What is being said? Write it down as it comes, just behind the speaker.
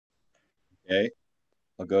Okay,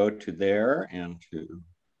 I'll go to there and to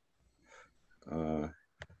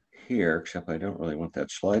here, except I don't really want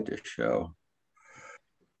that slide to show.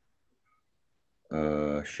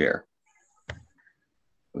 Share.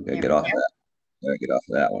 We gotta get off of that. Gotta get off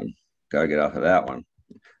of that one. Gotta get off of that one.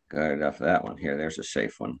 Gotta get off of that one. Here, there's a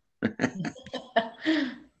safe one.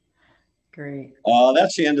 Great.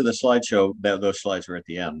 That's the end of the slideshow. Those slides were at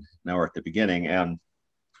the end. Now we're at the beginning, and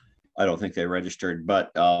I don't think they registered,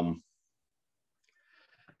 but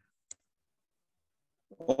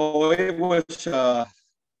it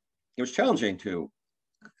was challenging to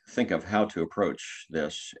think of how to approach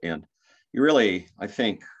this. And you really, I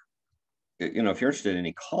think, if you're interested in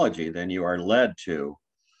ecology, then you are led to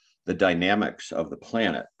the dynamics of the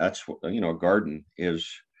planet. That's what, a garden is.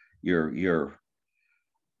 You're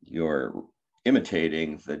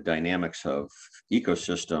imitating the dynamics of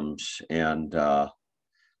ecosystems, and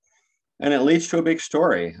it leads to a big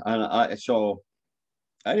story. And so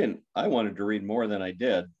I wanted to read more than I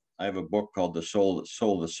did. I have a book called The Soul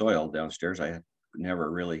of the Soil downstairs. I had never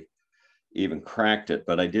really even cracked it,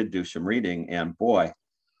 but I did do some reading, and boy,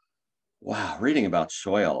 wow, reading about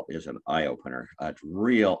soil is an eye-opener, a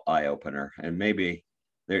real eye-opener. And maybe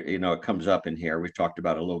there, it comes up in here. We've talked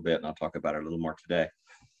about it a little bit, and I'll talk about it a little more today.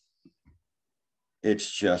 It's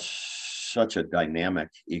just such a dynamic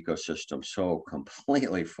ecosystem, so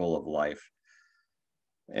completely full of life.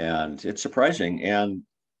 And it's surprising. And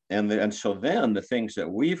so then the things that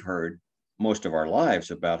we've heard most of our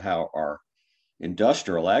lives about how our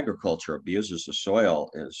industrial agriculture abuses the soil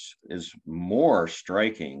is more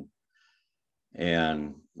striking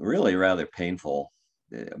and really rather painful.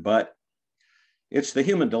 But it's the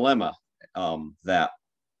human dilemma, that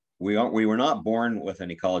we were not born with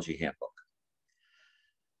an ecology handbook.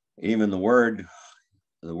 Even the word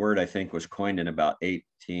I think was coined in about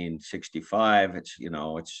 1865. It's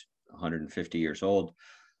 150 years old.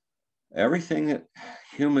 Everything that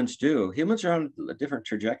humans are on a different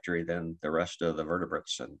trajectory than the rest of the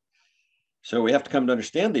vertebrates. And so we have to come to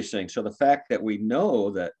understand these things. So the fact that we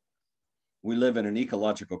know that we live in an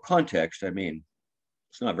ecological context, I mean,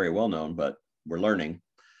 it's not very well known, but we're learning.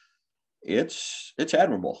 It's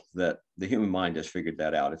admirable that the human mind has figured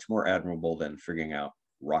that out. It's more admirable than figuring out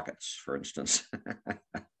rockets, for instance.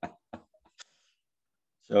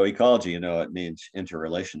 So ecology, it means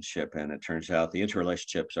interrelationship, and it turns out the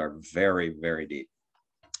interrelationships are very, very deep.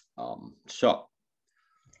 So,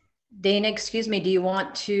 Dana, excuse me, do you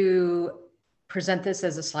want to present this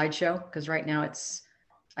as a slideshow? Because right now it's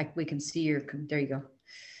like we can see your, there you go.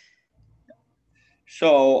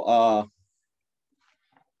 So,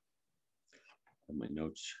 my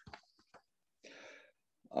notes.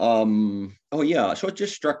 Oh yeah, so it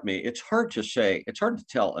just struck me. It's hard to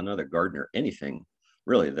tell another gardener anything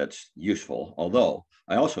really that's useful. Although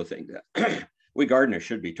I also think that we gardeners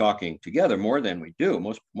should be talking together more than we do.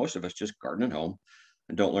 Most of us just garden at home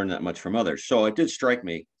and don't learn that much from others. So it did strike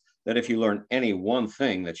me that if you learn any one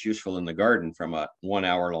thing that's useful in the garden from a 1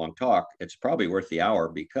 hour long talk, it's probably worth the hour,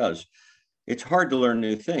 because it's hard to learn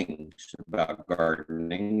new things about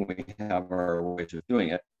gardening. We have our ways of doing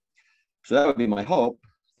it. So that would be my hope,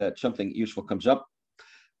 that something useful comes up.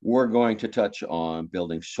 We're going to touch on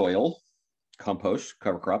building soil, compost,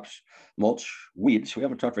 cover crops, mulch, weeds. We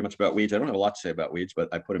haven't talked very much about weeds. I don't have a lot to say about weeds, but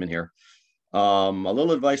I put them in here. A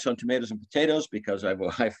little advice on tomatoes and potatoes, because I've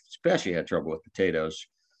especially had trouble with potatoes.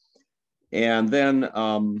 And then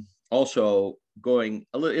also going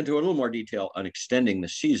into a little more detail on extending the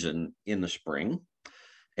season in the spring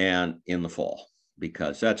and in the fall,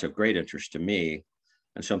 because that's of great interest to me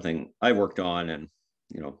and something I've worked on and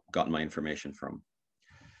gotten my information from,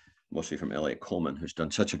 mostly from Elliot Coleman, who's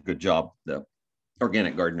done such a good job, the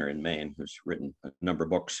organic gardener in Maine, who's written a number of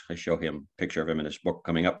books. I show him a picture of him in his book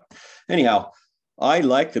coming up. Anyhow, I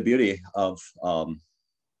like the beauty of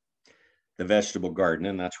the vegetable garden,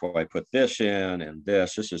 and that's why I put this in, and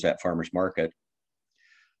this is at farmer's market.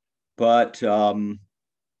 But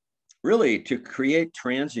really, to create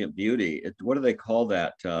transient beauty, what do they call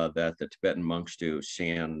that, that the Tibetan monks do?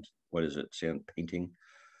 Sand painting?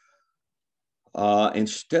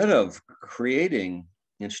 Instead of creating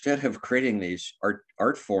these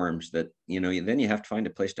art forms that, then you have to find a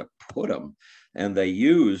place to put them, and they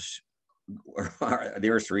use the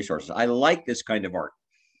earth's resources. I like this kind of art.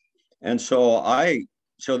 And so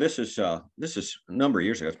this is a number of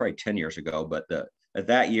years ago. It's probably 10 years ago, but at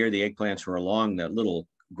that year, the eggplants were along that little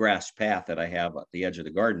grass path that I have at the edge of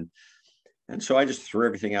the garden. And so I just threw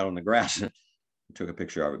everything out on the grass and took a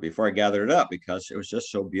picture of it before I gathered it up, because it was just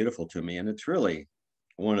so beautiful to me. And it's really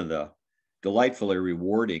one of the delightfully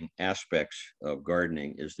rewarding aspects of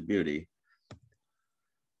gardening, is the beauty.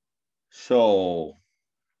 So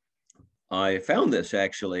I found this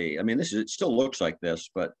actually. I mean, it still looks like this,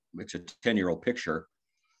 but it's a 10-year-old picture.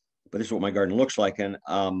 But this is what my garden looks like. And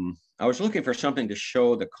I was looking for something to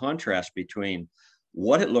show the contrast between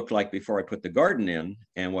what it looked like before I put the garden in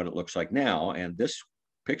and what it looks like now. And this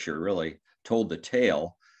picture really told the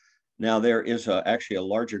tale. Now there is actually a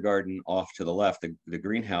larger garden off to the left. The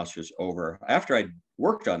greenhouse is over. After I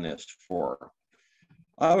worked on this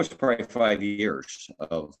I was probably 5 years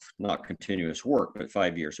of not continuous work, but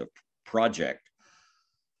 5 years of project.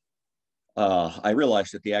 I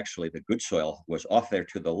realized that the good soil was off there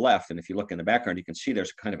to the left. And if you look in the background, you can see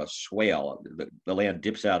there's kind of a swale. The land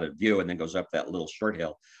dips out of view and then goes up that little short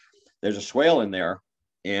hill. There's a swale in there.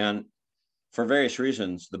 And for various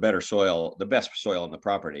reasons, the best soil in the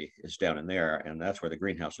property is down in there. And that's where the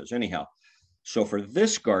greenhouse is anyhow. So for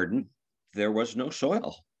this garden, there was no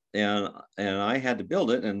soil. And I had to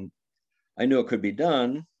build it, and I knew it could be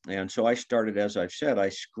done. And so I started, as I've said, I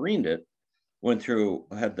screened it,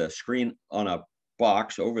 had the screen on a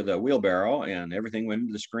box over the wheelbarrow, and everything went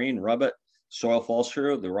into the screen, rub it, soil falls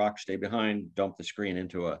through, the rocks stay behind, dump the screen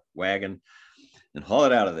into a wagon and haul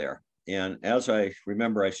it out of there. And as I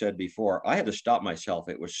remember, I said before, I had to stop myself.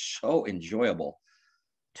 It was so enjoyable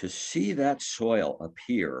to see that soil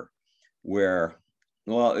appear where,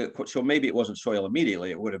 so maybe it wasn't soil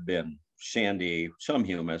immediately. It would have been sandy, some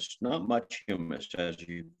humus, not much humus, as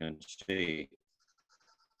you can see.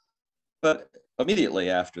 But immediately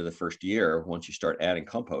after the first year, once you start adding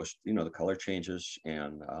compost, the color changes,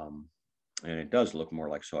 and it does look more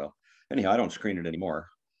like soil. Anyhow, I don't screen it anymore.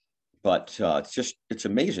 But it's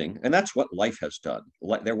amazing. And that's what life has done.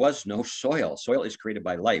 There was no soil. Soil is created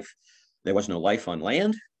by life. There was no life on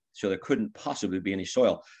land, so there couldn't possibly be any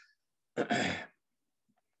soil.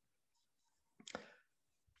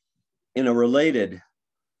 In a related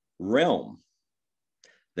realm,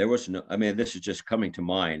 there was no, I mean, this is just coming to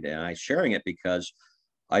mind, and I'm sharing it because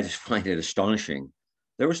I just find it astonishing.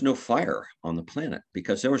 There was no fire on the planet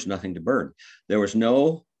because there was nothing to burn. There was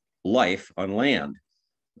no life on land.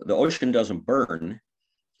 The ocean doesn't burn.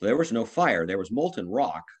 There was no fire. There was molten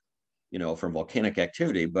rock, from volcanic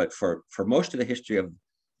activity. But for most of the history of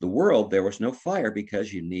the world, there was no fire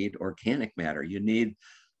because you need organic matter. You need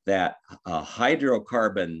that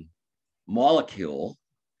hydrocarbon molecule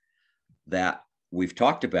that we've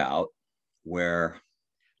talked about, where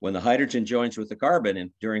when the hydrogen joins with the carbon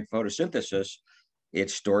and during photosynthesis, it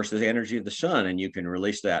stores the energy of the sun, and you can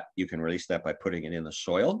release that. You can release that by putting it in the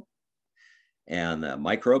soil, and the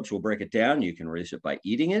microbes will break it down. You can release it by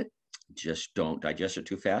eating it. Just don't digest it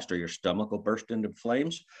too fast or your stomach will burst into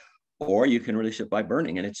flames. Or you can release it by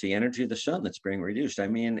burning, and it's the energy of the sun that's being reduced.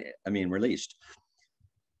 Released.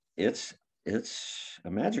 It's a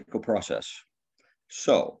magical process.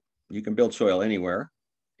 So you can build soil anywhere,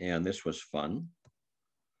 and this was fun.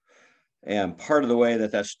 And part of the way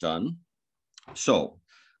that that's done. So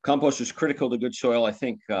compost is critical to good soil. I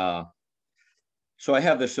think, so I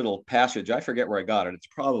have this little passage. I forget where I got it. It's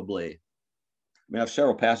probably, I have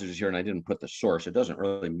several passages here and I didn't put the source. It doesn't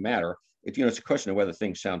really matter. It's a question of whether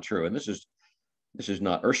things sound true. And this is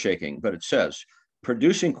not earth shaking, but it says,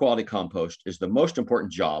 producing quality compost is the most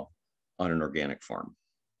important job on an organic farm.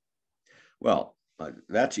 Well,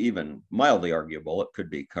 that's even mildly arguable. It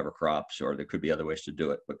could be cover crops, or there could be other ways to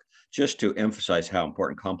do it. But just to emphasize how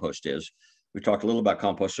important compost is, we talked a little about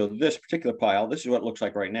compost. So this particular pile, this is what it looks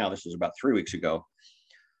like right now. This is about 3 weeks ago,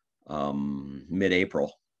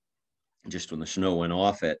 mid-April, just when the snow went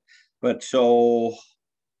off it. But so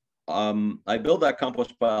I build that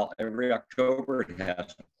compost pile every October. It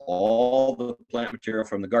has all the plant material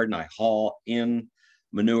from the garden. I haul in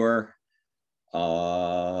manure.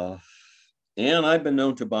 And I've been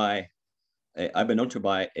known to buy a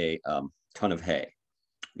ton of hay.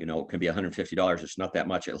 It can be $150. It's not that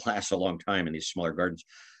much. It lasts a long time in these smaller gardens.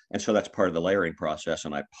 And so that's part of the layering process.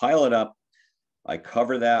 And I pile it up. I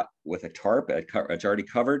cover that with a tarp. It's already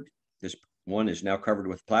covered. This one is now covered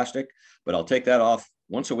with plastic, but I'll take that off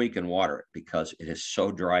once a week and water it because it is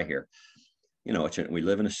so dry here. We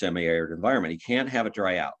live in a semi-arid environment. You can't have it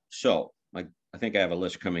dry out. So I think I have a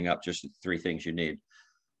list coming up, just 3 things you need,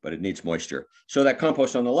 but it needs moisture. So that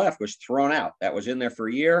compost on the left was thrown out. That was in there for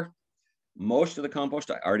a year. Most of the compost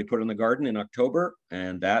I already put in the garden in October,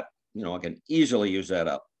 and that, I can easily use that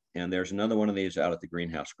up. And there's another one of these out at the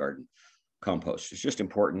greenhouse garden. Compost. It's just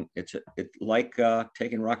important. It's like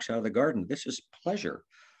taking rocks out of the garden. This is pleasure.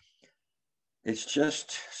 It's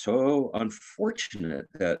just so unfortunate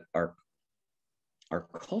that our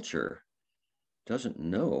culture doesn't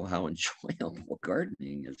know how enjoyable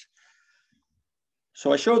gardening is.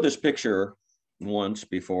 So I showed this picture once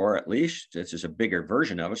before, at least. This is a bigger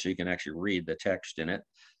version of it, so you can actually read the text in it.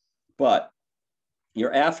 But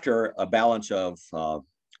you're after a balance of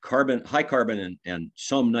carbon, high carbon, and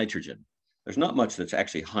some nitrogen. There's not much that's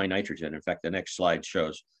actually high nitrogen. In fact, the next slide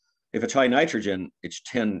shows if it's high nitrogen, it's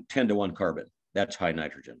 10 to 1 carbon. That's high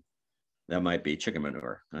nitrogen. That might be chicken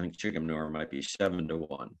manure. I think chicken manure might be 7 to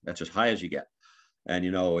 1. That's as high as you get. And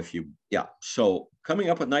if you, so coming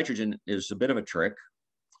up with nitrogen is a bit of a trick.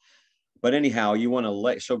 But anyhow, you want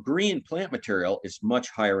to so green plant material is much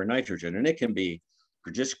higher in nitrogen, and it can be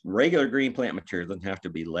just regular green plant material. It doesn't have to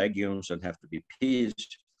be legumes, doesn't have to be peas,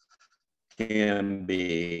 can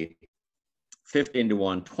be 15 to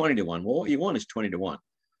 1, 20 to 1. Well, what you want is 20 to 1.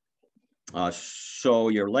 So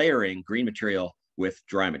you're layering green material with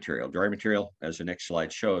dry material. Dry material, as the next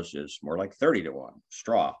slide shows, is more like 30 to 1,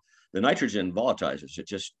 straw. The nitrogen volatilizes, it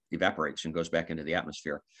just evaporates and goes back into the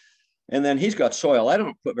atmosphere. And then he's got soil. I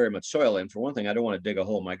don't put very much soil in. For one thing, I don't want to dig a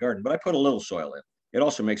hole in my garden, but I put a little soil in. It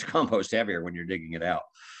also makes compost heavier when you're digging it out.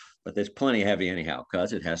 But there's plenty heavy anyhow,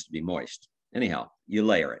 because it has to be moist. Anyhow, you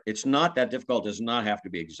layer it. It's not that difficult. It does not have to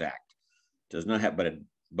be exact. It does not have,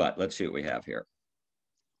 but let's see what we have here.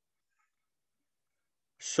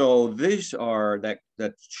 So these are,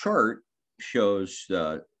 that chart shows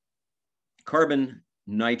the carbon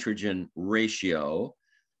nitrogen ratio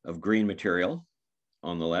of green material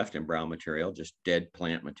on the left and brown material, just dead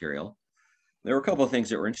plant material. There were a couple of things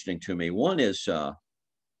that were interesting to me. One is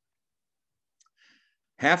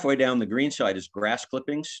halfway down the green side is grass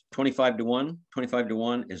clippings, 25 to 1. 25 to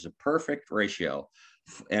 1 is a perfect ratio.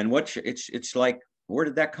 And it's like, where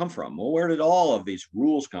did that come from? Well, where did all of these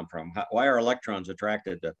rules come from? Why are electrons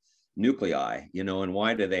attracted to nuclei, and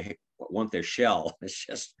why do they want their shell? It's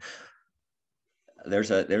just, there's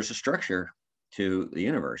a structure to the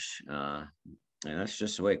universe. And that's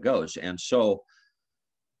just the way it goes. And so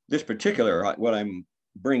this particular, what I'm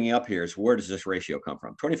bringing up here is, where does this ratio come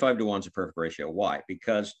from? 25 to 1 is a perfect ratio. Why?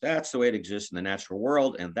 Because that's the way it exists in the natural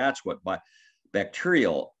world. And that's what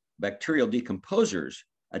bacterial decomposers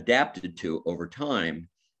adapted to over time,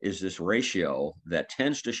 is this ratio that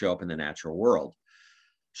tends to show up in the natural world.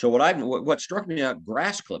 So what struck me about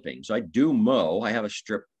grass clippings, I do mow. I have a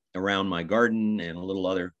strip around my garden and a little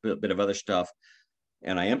other bit of other stuff.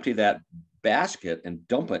 And I empty that basket and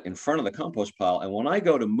dump it in front of the compost pile. And when I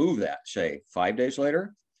go to move that, say 5 days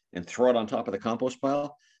later, and throw it on top of the compost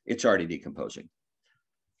pile, it's already decomposing.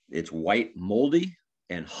 It's white, moldy,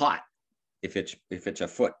 and hot if it's a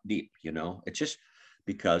foot deep, It's just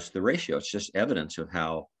because the ratio, it's just evidence of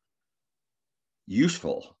how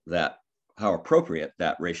useful how appropriate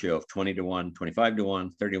that ratio of 20 to 1, 25 to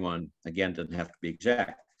 1, 30 to 1, again, doesn't have to be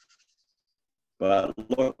exact. But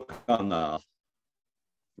look on the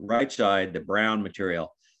right side, the brown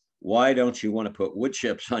material. Why don't you want to put wood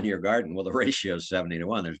chips on your garden? Well, the ratio is 70 to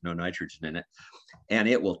 1. There's no nitrogen in it. And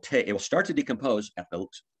it will start to decompose at the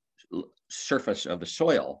surface of the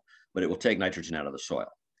soil, but it will take nitrogen out of the soil.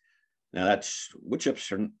 Now wood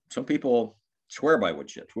chips some people swear by wood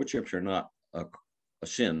chips. Wood chips are not a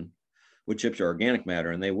sin. Wood chips are organic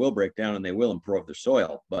matter, and they will break down and they will improve the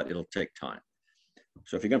soil, but it'll take time.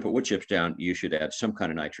 So if you're going to put wood chips down, you should add some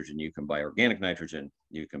kind of nitrogen. You can buy organic nitrogen.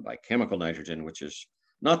 You can buy chemical nitrogen, which is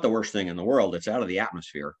not the worst thing in the world. It's out of the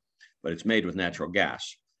atmosphere, but it's made with natural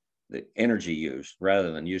gas. The energy used,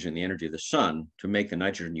 rather than using the energy of the sun to make the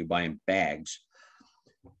nitrogen you buy in bags,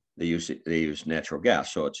 they use natural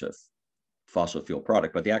gas. So it's a fossil fuel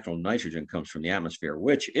product, but the actual nitrogen comes from the atmosphere,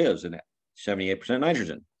 which is 78%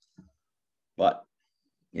 nitrogen. But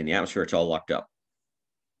in the atmosphere, it's all locked up.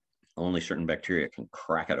 Only certain bacteria can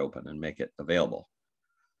crack it open and make it available.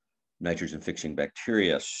 Nitrogen fixing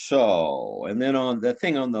bacteria. So, and then on the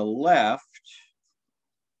thing on the left,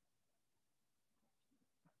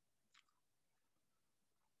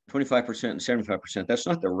 (25% and 75%). That's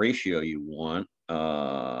not the ratio you want.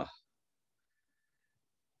 I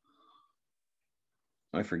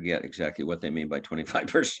forget exactly what they mean by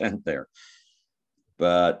 25% there.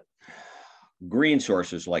 But green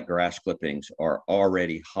sources like grass clippings are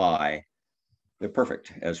already high. They're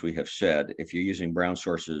perfect, as we have said. If you're using brown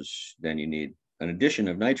sources, then you need an addition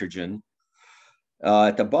of nitrogen.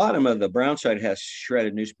 At the bottom of the brown side has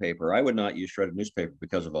shredded newspaper. I would not use shredded newspaper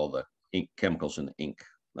because of all the ink chemicals in the ink.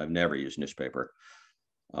 I've never used newspaper.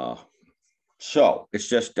 So it's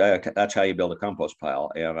just, that's how you build a compost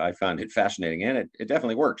pile. And I found it fascinating, and it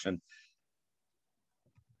definitely works. And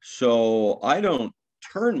so I don't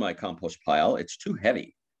turn my compost pile. It's too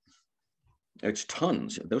heavy. It's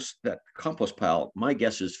tons. That compost pile, my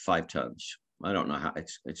guess is 5 tons. I don't know how.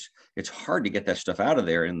 It's hard to get that stuff out of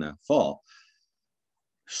there in the fall.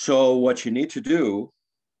 So what you need to do,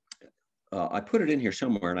 I put it in here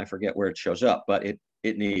somewhere and I forget where it shows up, but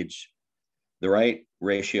it needs the right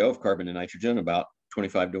ratio of carbon to nitrogen, about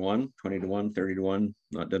 25 to 1, 20 to 1, 30 to 1.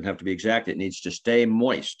 No, it doesn't have to be exact. It needs to stay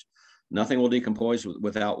moist. Nothing will decompose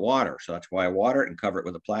without water. So that's why I water it and cover it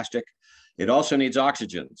with a plastic. It also needs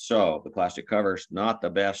oxygen. So the plastic cover is not the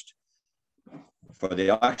best for the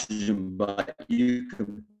oxygen, but you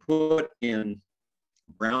can put in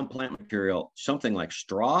brown plant material, something like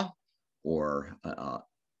straw, or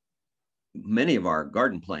many of our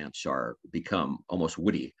garden plants are become almost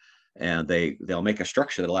woody, and they'll make a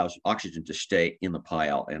structure that allows oxygen to stay in the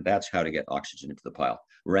pile, and that's how to get oxygen into the pile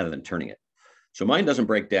rather than turning it. So mine doesn't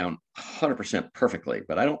break down 100% perfectly,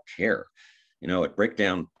 but I don't care. You know, it breaks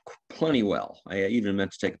down plenty well. I even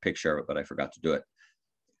meant to take a picture of it, but I forgot to do it.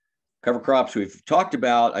 Cover crops we've talked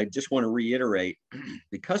about. I just want to reiterate,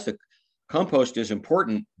 because the compost is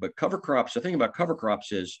important, but cover crops, the thing about cover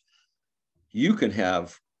crops is you can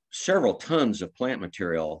have several tons of plant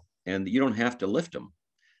material and you don't have to lift them.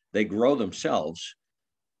 They grow themselves,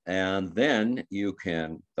 and then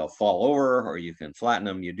they'll fall over or you can flatten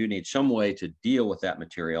them. You do need some way to deal with that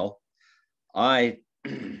material.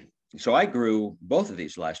 So I grew both of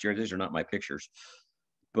these last year. These are not my pictures,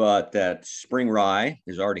 but that spring rye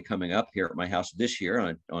is already coming up here at my house this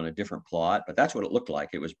year on a different plot, but that's what it looked like.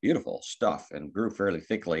 It was beautiful stuff and grew fairly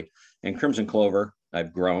thickly. And crimson clover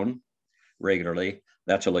I've grown regularly.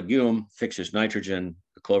 That's a legume, fixes nitrogen.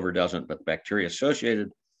 The clover doesn't, but the bacteria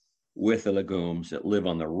associated with the legumes that live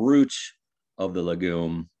on the roots of the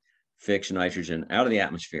legume fix nitrogen out of the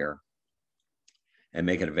atmosphere and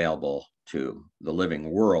make it available to the living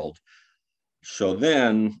world. So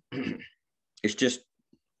then it's just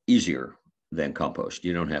easier than compost.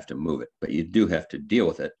 You don't have to move it, but you do have to deal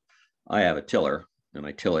with it. I have a tiller and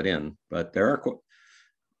I till it in, but the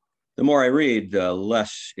more I read, the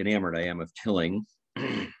less enamored I am of tilling.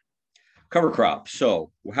 Cover crops.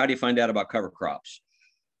 So how do you find out about cover crops?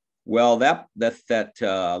 Well, that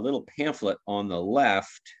little pamphlet on the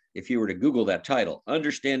left, if you were to Google that title,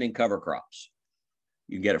 Understanding Cover Crops,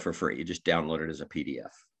 you can get it for free. You just download it as a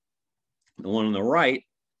PDF. The one on the right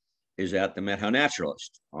is at the Methow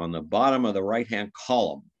Naturalist on the bottom of the right-hand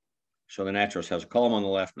column. So the Naturalist has a column on the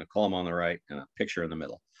left and a column on the right and a picture in the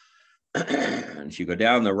middle. And if you go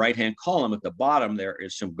down the right-hand column at the bottom, there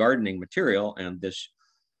is some gardening material, and this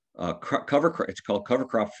it's called Cover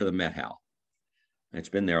Crops for the Methow. It's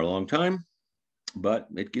been there a long time, but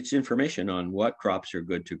it gets information on what crops are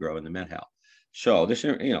good to grow in the Methow. So this,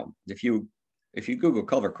 if you Google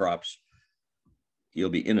cover crops, you'll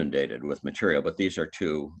be inundated with material, but these are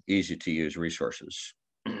two easy to use resources.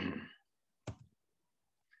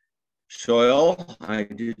 Soil, I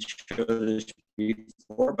did show this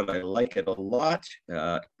before, but I like it a lot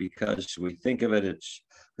because we think of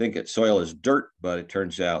it, soil is dirt, but it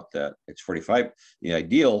turns out that it's 45. The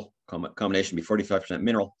ideal combination would be 45%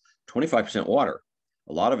 mineral, 25% water,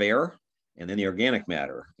 a lot of air, and then the organic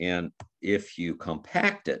matter. And if you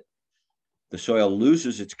compact it, the soil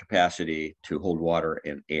loses its capacity to hold water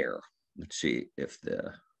and air. Let's see if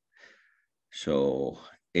so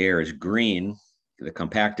air is green. The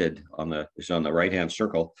compacted is on the right-hand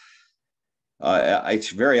circle. It's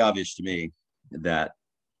very obvious to me that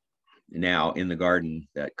now in the garden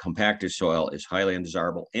that compacted soil is highly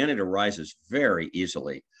undesirable, and it arises very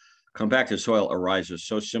easily. Compacted soil arises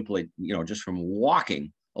so simply, just from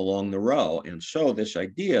walking along the row. And so this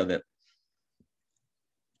idea that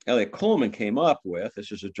Elliot Coleman came up with,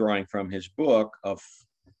 this is a drawing from his book, of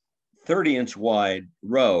 30-inch wide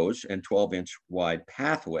rows and 12-inch wide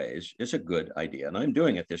pathways is a good idea. And I'm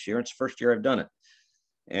doing it this year. It's the first year I've done it.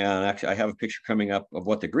 And actually, I have a picture coming up of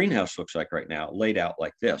what the greenhouse looks like right now, laid out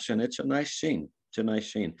like this. And it's a nice scene. It's a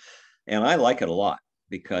nice scene. And I like it a lot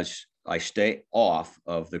because I stay off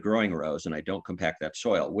of the growing rows and I don't compact that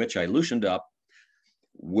soil, which I loosened up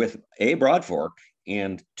with a broad fork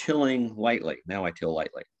and tilling lightly. Now I till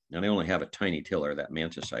lightly. And I only have a tiny tiller, that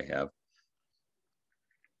Mantis I have.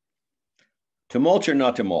 To mulch or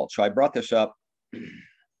not to mulch. So I brought this up.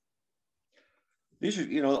 These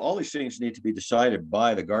are, all these things need to be decided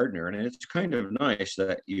by the gardener. And it's kind of nice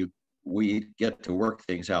that we get to work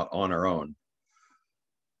things out on our own.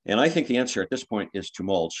 And I think the answer at this point is to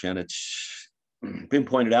mulch. And it's been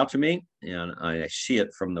pointed out to me, and I see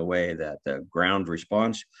it from the way that the ground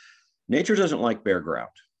responds. Nature doesn't like bare ground.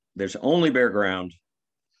 There's only bare ground.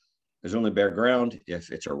 There's only bare ground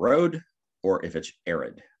if it's a road or if it's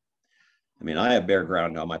arid. I mean, I have bare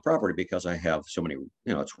ground on my property because I have so many,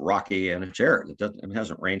 it's rocky and it's arid. It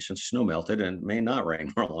hasn't rained since snow melted and may not rain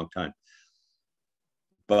for a long time.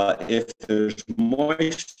 But if there's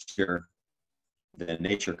moisture, then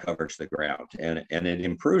nature covers the ground, and it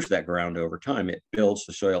improves that ground over time. It builds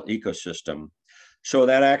the soil ecosystem. So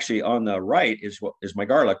that actually on the right is what is my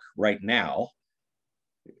garlic right now,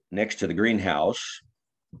 next to the greenhouse.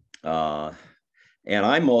 And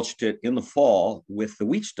I mulched it in the fall with the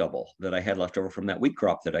wheat stubble that I had left over from that wheat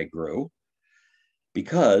crop that I grew,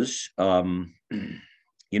 because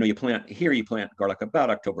you plant garlic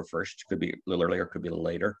about October 1st. Could be a little earlier, could be a little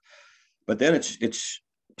later, but then it's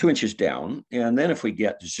 2 inches down. And then if we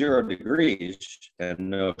get 0 degrees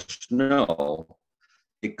and no snow,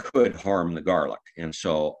 it could harm the garlic. And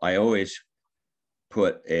so I always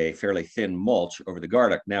put a fairly thin mulch over the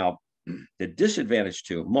garlic. Now, the disadvantage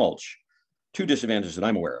to mulch, 2 disadvantages that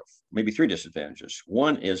I'm aware of, maybe 3 disadvantages.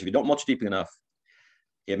 One is if you don't mulch deep enough,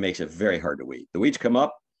 it makes it very hard to weed. The weeds come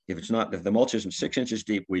up. If the mulch isn't 6 inches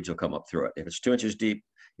deep, weeds will come up through it. If it's 2 inches deep,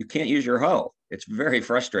 you can't use your hoe. It's very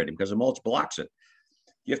frustrating because the mulch blocks it.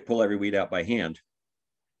 You have to pull every weed out by hand.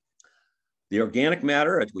 The organic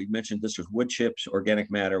matter, as we mentioned, this with wood chips,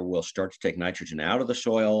 organic matter will start to take nitrogen out of the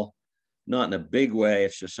soil. Not in a big way.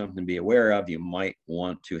 It's just something to be aware of. You might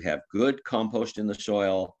want to have good compost in the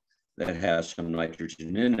soil that has some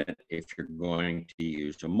nitrogen in it if you're going to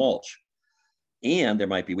use a mulch. And there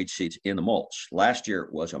might be weed seeds in the mulch. Last year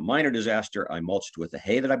was a minor disaster. I mulched with the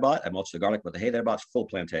hay that I bought. I mulched the garlic with the hay that I bought. It's full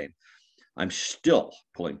plantain. I'm still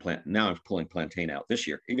pulling now I'm pulling plantain out this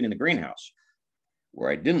year, even in the greenhouse where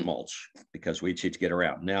I didn't mulch because weed seeds get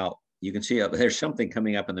around. Now you can see there's something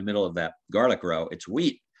coming up in the middle of that garlic row. It's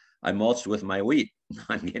wheat. I mulched with my wheat.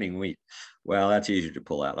 I'm getting wheat. Well, that's easier to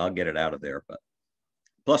pull out. I'll get it out of there, but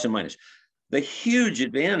plus and minus. The huge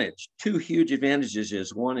advantage, 2 huge advantages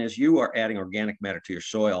is, one is you are adding organic matter to your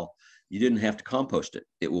soil. You didn't have to compost it.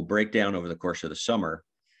 It will break down over the course of the summer.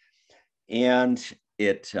 And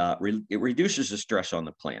it reduces the stress on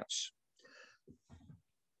the plants.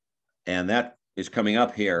 And that is coming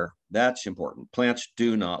up here. That's important. Plants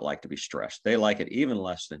do not like to be stressed. They like it even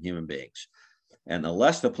less than human beings. And the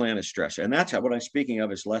less the plant is stressed, and that's what I'm speaking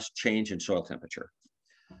of, is less change in soil temperature,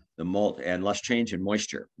 the molt, and less change in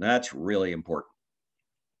moisture. That's really important.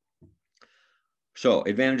 So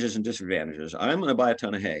advantages and disadvantages. I'm going to buy a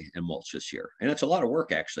ton of hay and mulch this year. And it's a lot of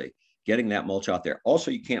work, actually, getting that mulch out there. Also,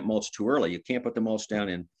 you can't mulch too early. You can't put the mulch down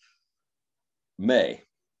in May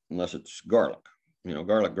unless it's garlic.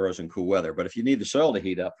 Garlic grows in cool weather. But if you need the soil to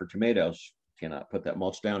heat up for tomatoes, you cannot put that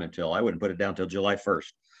mulch down until, I wouldn't put it down until July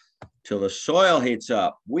 1st. Till the soil heats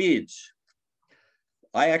up. Weeds.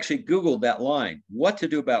 I actually Googled that line, what to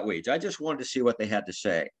do about weeds. I just wanted to see what they had to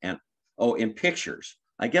say. And in pictures,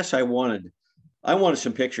 I guess I wanted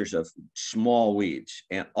some pictures of small weeds,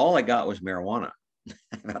 and all I got was marijuana.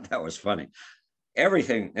 I thought that was funny.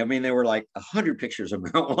 Everything, there were like 100 pictures of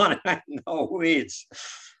marijuana, no weeds.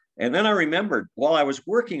 And then I remembered while I was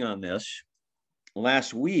working on this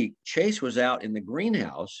last week, Chase was out in the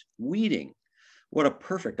greenhouse weeding. What a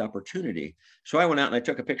perfect opportunity. So I went out and I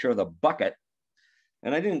took a picture of the bucket,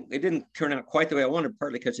 and it didn't turn out quite the way I wanted,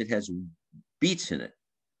 partly because it has beets in it.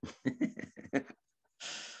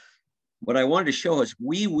 What I wanted to show is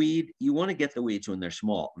you want to get the weeds when they're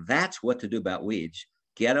small. That's what to do about weeds.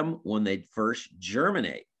 Get them when they first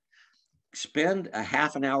germinate. Spend a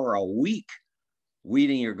half an hour a week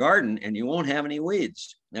weeding your garden and you won't have any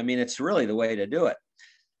weeds. It's really the way to do it.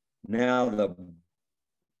 Now, the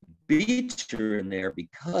beets are in there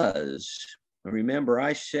because, remember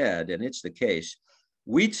I said, and it's the case,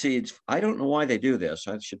 wheat seeds, I don't know why they do this.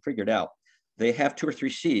 I should figure it out. They have 2 or 3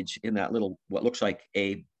 seeds in that little, what looks like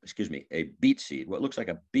a beet seed. What looks like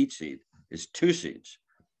a beet seed is 2 seeds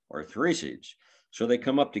or 3 seeds. So they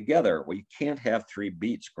come up together. Well, you can't have 3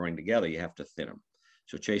 beets growing together. You have to thin them.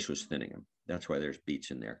 So Chase was thinning them. That's why there's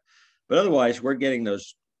beets in there. But otherwise, we're getting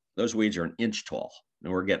those weeds are 1 inch tall,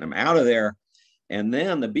 and we're getting them out of there. And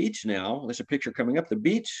then the beets now, there's a picture coming up. The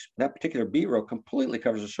beets, that particular beet row completely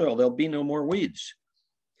covers the soil. There'll be no more weeds.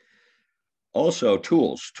 Also,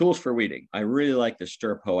 tools for weeding. I really like the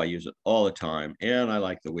stirrup hoe. I use it all the time. And I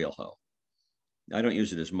like the wheel hoe. I don't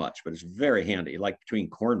use it as much, but it's very handy, like in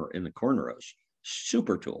the corn rows.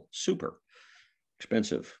 Super tool, super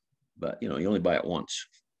expensive, but you only buy it once.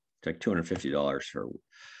 It's like $250 for.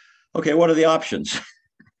 Okay, what are the options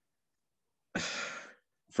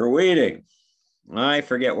for weeding? I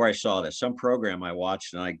forget where I saw this. Some program I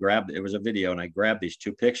watched, and it was a video, and I grabbed these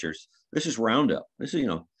 2 pictures. This is Roundup. This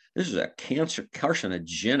is a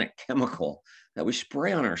carcinogenic chemical that we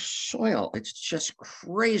spray on our soil. It's just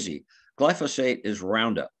crazy. Glyphosate is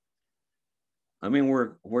Roundup.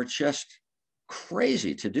 We're just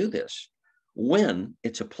crazy to do this when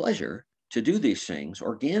it's a pleasure to do these things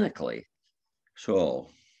organically. So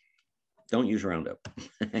don't use Roundup.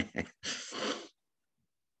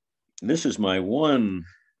 this is my one,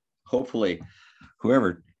 hopefully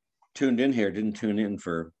whoever tuned in here didn't tune in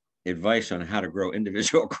for advice on how to grow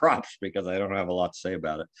individual crops, because I don't have a lot to say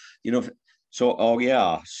about it. You know, so, oh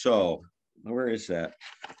yeah, so where is that?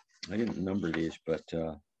 I didn't number these, but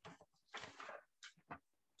so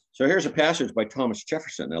here's a passage by Thomas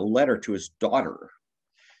Jefferson, a letter to his daughter.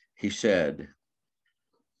 He said,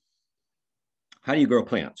 how do you grow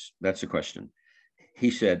plants? That's the question.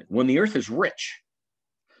 He said, when the earth is rich,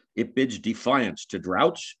 it bids defiance to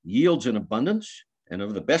droughts, yields in abundance, and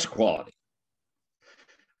of the best quality.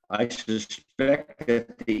 I suspect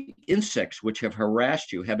that the insects which have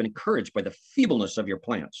harassed you have been encouraged by the feebleness of your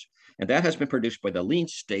plants, and that has been produced by the lean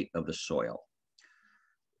state of the soil.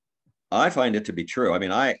 I find it to be true. I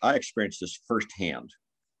mean, I experienced this firsthand,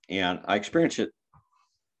 and I experienced it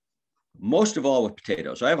most of all with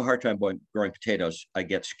potatoes. I have a hard time growing potatoes. I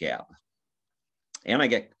get scab, and I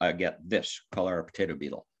get this Colorado potato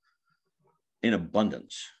beetle in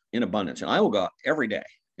abundance, and I will go out every day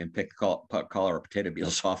and pick Colorado potato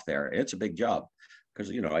beetles off there. It's a big job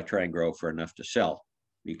because, you know, I try and grow for enough to sell.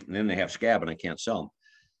 And then they have scab and I can't sell them.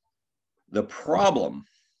 The problem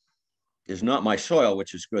is not my soil,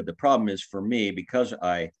 which is good. The problem is for me, because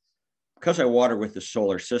I water with the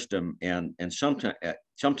solar system, and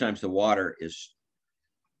sometimes the water is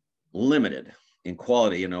limited in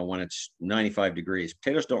quality. You know, when it's 95 degrees,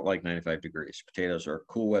 potatoes don't like 95 degrees. Potatoes are a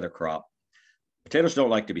cool weather crop. Potatoes don't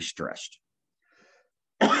like to be stressed.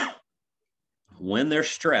 When they're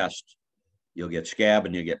stressed, you'll get scab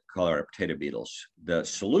and you get Colorado potato beetles. The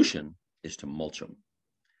solution is to mulch them.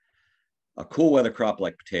 A cool weather crop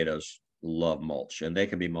like potatoes love mulch, and they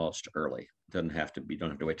can be mulched early. It doesn't have to be, you don't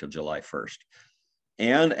have to wait till July 1st.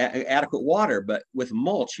 And adequate water, but with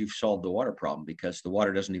mulch, you've solved the water problem because the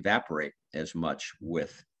water doesn't evaporate as much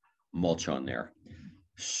with mulch on there.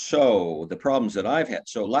 So the problems that I've had,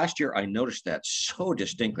 so last year I noticed that so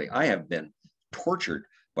distinctly. I have been tortured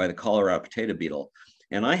by the Colorado potato beetle,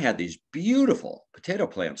 and I had these beautiful potato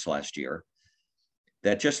plants last year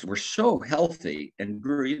that just were so healthy and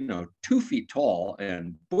grew, you know, 2 feet tall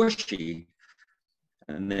and bushy,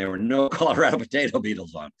 and there were no Colorado potato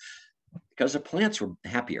beetles on because the plants were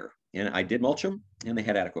happier. And I did mulch them, and they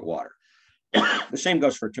had adequate water. The same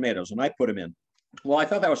goes for tomatoes, and I put them in. Well, I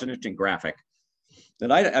thought that was an interesting graphic.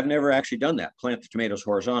 That I've never actually done that. Plant the tomatoes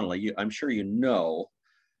horizontally. I'm sure you know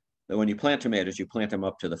that when you plant tomatoes, you plant them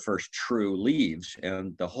up to the first true leaves,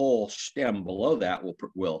 and the whole stem below that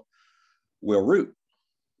will root.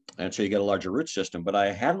 And so you get a larger root system, but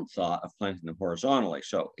I hadn't thought of planting them horizontally.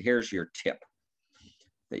 So here's your tip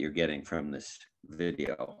that you're getting from this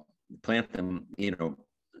video. Plant them, you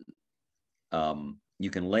know, you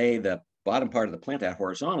can lay the bottom part of the plant out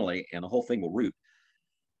horizontally, and the whole thing will root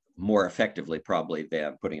more effectively probably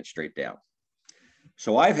than putting it straight down.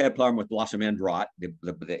 So I've had problem with blossom end rot.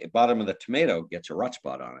 The bottom of the tomato gets a rot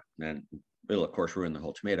spot on it, and it'll of course ruin the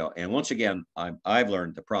whole tomato. And once again, I've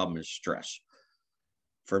learned the problem is stress.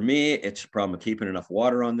 For me, it's a problem of keeping enough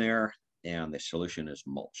water on there, and the solution is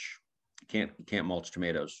mulch. You can't mulch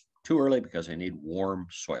tomatoes too early because they need warm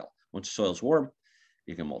soil. Once the soil's warm,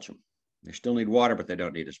 you can mulch them. They still need water, but they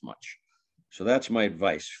don't need as much. So that's my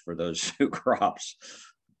advice for those two crops.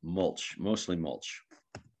 Mulch, mostly mulch.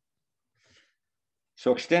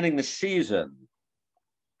 So extending the season.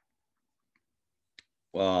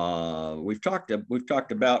 We've talked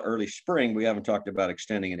about early spring. We haven't talked about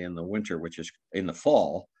extending it in the winter, which is in the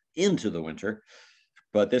fall into the winter.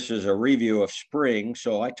 But this is a review of spring.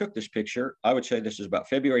 So I took this picture. I would say this is about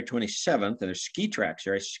February 27th, and there's ski tracks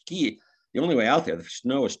there. I ski. The only way out there, the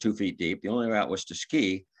snow is 2 feet deep. The only way out was to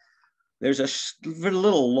ski. There's a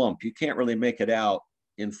little lump. You can't really make it out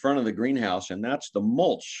in front of the greenhouse, and that's the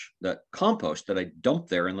mulch, the compost that I dumped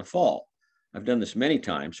there in the fall. I've done this many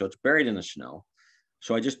times, so it's buried in the snow.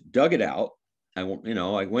 So I just dug it out. I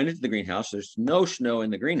went into the greenhouse. There's no snow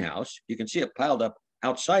in the greenhouse. You can see it piled up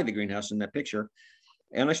outside the greenhouse in that picture.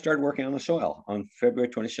 And I started working on the soil on February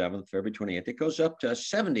 27th, February 28th. It goes up to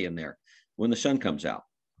 70 in there when the sun comes out.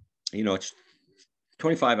 You know, it's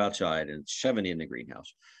 25 outside and 70 in the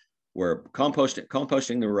greenhouse. We're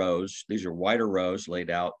composting the rows. These are wider rows laid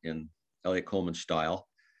out in Elliott Coleman style.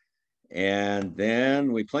 And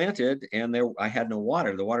then we planted, and I had no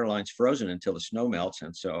water. The water line's frozen until the snow melts.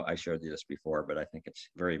 And so I showed you this before, but I think it's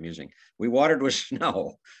very amusing. We watered with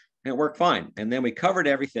snow, and it worked fine. And then we covered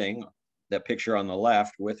everything, that picture on the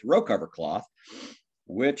left, with row cover cloth,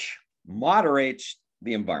 which moderates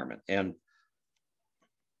the environment. And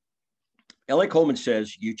Elliott Coleman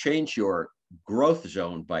says you change your growth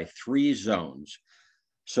zone by 3 zones.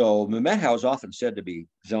 So Methow is often said to be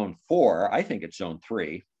zone 4. I think it's zone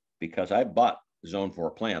 3. Because I bought zone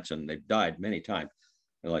 4 plants, and they've died many times.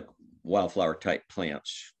 They're like wildflower type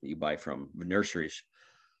plants that you buy from nurseries.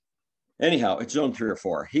 Anyhow, it's zone 3 or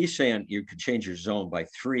 4. He's saying you could change your zone by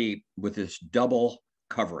 3 with this double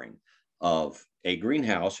covering of a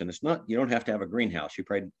greenhouse. And it's not, you don't have to have a greenhouse. You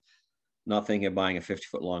probably not thinking of buying a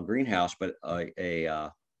 50-foot long greenhouse, but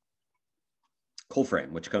a cold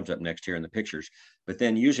frame, which comes up next here in the pictures, but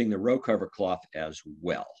then using the row cover cloth as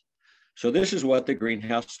well. So this is what the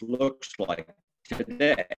greenhouse looks like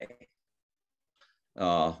today.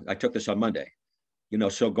 I took this on Monday.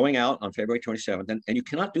 So going out on February 27th, and you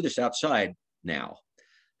cannot do this outside now.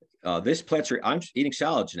 This plants are, I'm eating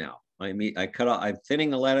salads now. I'm thinning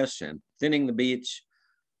the lettuce and thinning the beets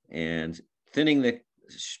and thinning the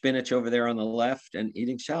spinach over there on the left and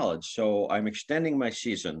eating salads. So I'm extending my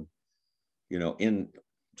season, into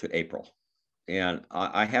April. And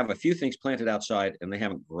I have a few things planted outside and they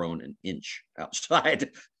haven't grown an inch outside.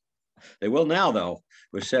 They will now though,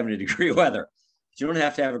 with 70-degree weather. You don't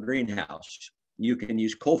have to have a greenhouse. You can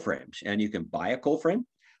use cold frames, and you can buy a cold frame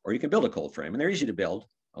or you can build a cold frame, and they're easy to build,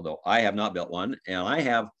 although I have not built one. And I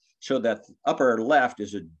have, so that upper left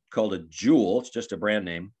is called a Jewel. It's just a brand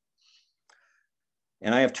name.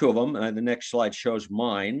 And I have 2 of them. And the next slide shows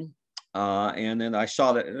mine. And then I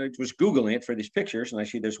saw that I was Googling it for these pictures, and I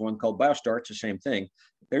see there's one called BioStar. It's the same thing.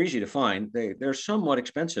 They're easy to find. They're somewhat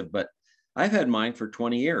expensive, but I've had mine for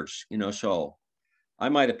 20 years, so I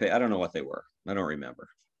might have paid, I don't know what they were. I don't remember.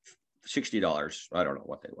 $60. I don't know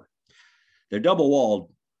what they were. They're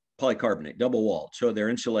double-walled polycarbonate, double-walled. So they're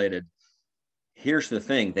insulated. Here's the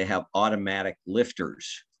thing. They have automatic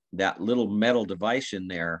lifters. That little metal device in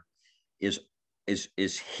there is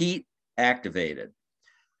heat activated.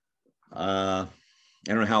 I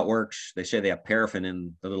don't know how it works. They say they have paraffin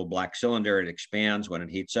in the little black cylinder. It expands when it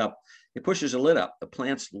heats up. It pushes the lid up. The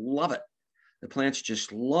plants love it. The plants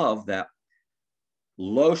just love that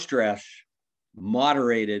low stress,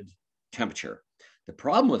 moderated temperature. The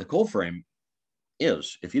problem with a cold frame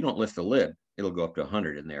is if you don't lift the lid, it'll go up to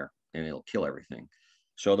 100 in there and it'll kill everything.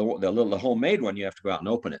 So the homemade one, you have to go out and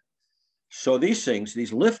open it. So these things,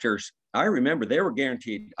 these lifters, I remember they were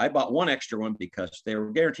guaranteed. I bought one extra one because they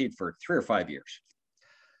were guaranteed for 3 or 5 years.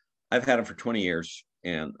 I've had them for 20 years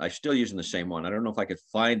and I'm still using the same one. I don't know if I could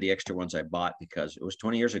find the extra ones I bought because it was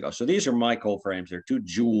 20 years ago. So these are my cold frames. They're 2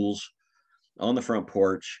 Jewels on the front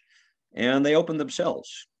porch, and they opened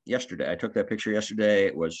themselves yesterday. I took that picture yesterday.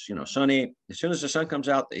 It was, sunny. As soon as the sun comes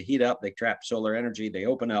out, they heat up, they trap solar energy, they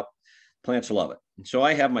open up. Plants love it. And so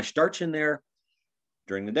I have my starch in there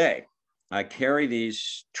during the day. I carry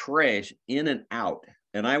these trays in and out,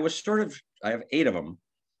 and I have 8 of them,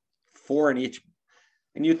 4 in each.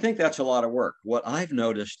 And you'd think that's a lot of work. What I've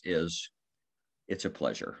noticed is it's a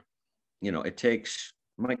pleasure. It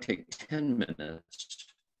might take 10 minutes.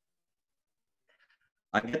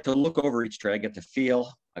 I get to look over each tray. I get to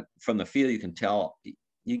feel. From the feel, you can tell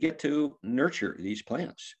you get to nurture these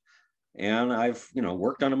plants. And I've,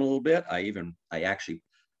 worked on them a little bit. I actually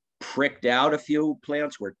pricked out a few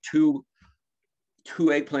plants where two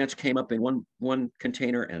eggplants came up in one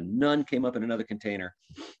container and none came up in another container.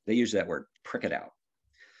 They use that word, prick it out.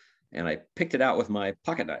 And I picked it out with my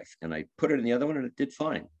pocket knife and I put it in the other one and it did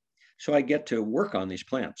fine. So I get to work on these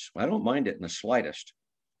plants. I don't mind it in the slightest.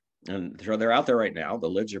 And so they're out there right now. The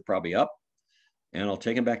lids are probably up and I'll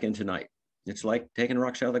take them back in tonight. It's like taking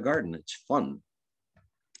rocks out of the garden. It's fun.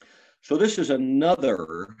 So this is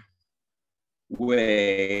another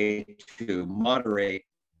way to moderate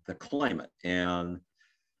the climate. And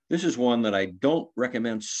this is one that I don't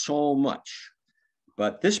recommend so much.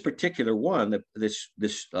 But this particular one, this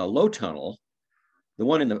low tunnel, the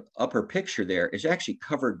one in the upper picture there, is actually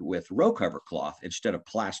covered with row cover cloth instead of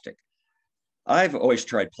plastic. I've always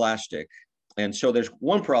tried plastic. And so there's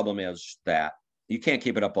one problem is that you can't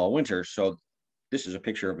keep it up all winter. So this is a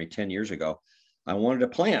picture of me 10 years ago. I wanted to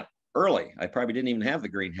plant early. I probably didn't even have the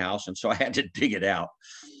greenhouse. And so I had to dig it out.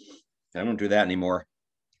 I don't do that anymore.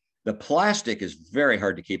 The plastic is very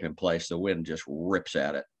hard to keep in place. The wind just rips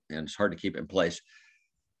at it and it's hard to keep in place.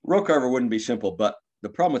 Row cover wouldn't be simple, but the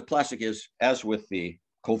problem with plastic is, as with the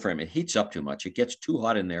cold frame, it heats up too much. It gets too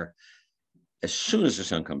hot in there as soon as the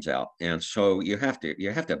sun comes out. And so you have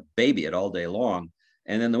to baby it all day long.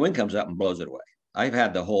 And then the wind comes up and blows it away. I've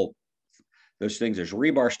had those things, there's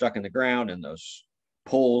rebar stuck in the ground and those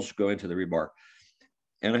poles go into the rebar.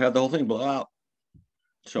 And I had the whole thing blow out.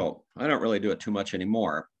 So I don't really do it too much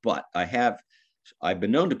anymore, but I've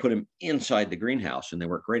been known to put them inside the greenhouse and they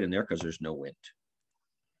work great in there because there's no wind.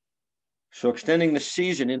 So extending the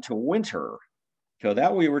season into winter. So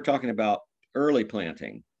that we were talking about early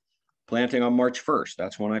planting on March 1st.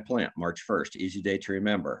 That's when I plant, March 1st, easy day to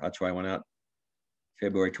remember. That's why I went out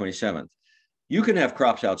February 27th. You can have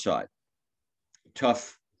crops outside.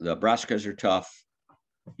 Tough, the brassicas are tough.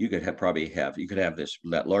 You could you could have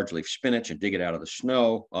that large leaf spinach and dig it out of the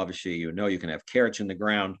snow. Obviously, you can have carrots in the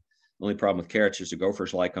ground. The only problem with carrots is the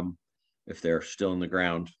gophers like them if they're still in the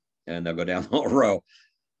ground, and they'll go down the whole row.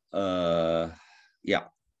 Yeah.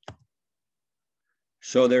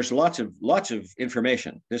 So there's lots of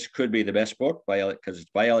information. This could be the best book by Elliot, because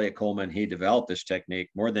it's by Elliot Coleman. He developed this technique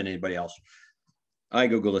more than anybody else. I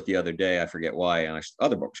Googled it the other day. I forget why, and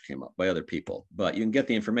other books came up by other people. But you can get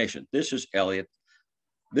the information. This is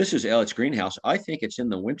Elliot's greenhouse. I think it's in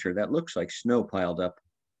the winter. That looks like snow piled up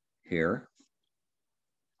here.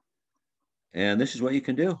 And this is what you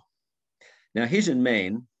can do. Now he's in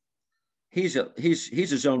Maine. He's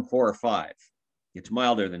a zone 4 or 5. It's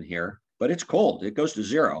milder than here, but it's cold. It goes to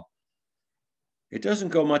 0. It doesn't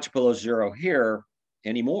go much below 0 here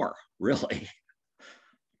anymore, really.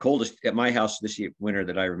 Coldest at my house this winter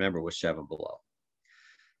that I remember was 7 below.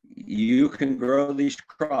 You can grow these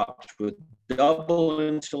crops with double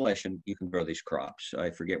insulation. You can grow these crops. I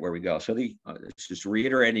forget where we go. So it's just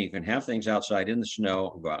reiterating, you can have things outside in the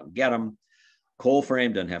snow, go out and get them. Cold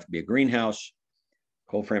frame doesn't have to be a greenhouse.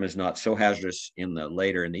 Cold frame is not so hazardous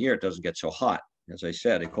later in the year. It doesn't get so hot. As I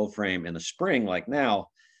said, a cold frame in the spring, like now,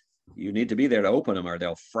 you need to be there to open them or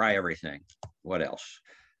they'll fry everything. What else?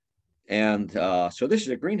 And so this is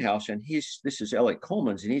a greenhouse, and this is Elliot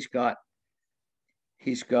Coleman's, and he's got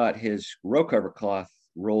his row cover cloth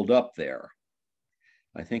rolled up there.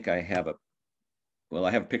 I think I have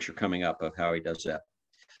a picture coming up of how he does that.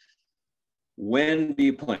 When do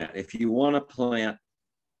you plant? If you want to plant,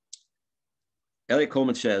 Elliot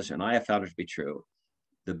Coleman says, and I have found it to be true,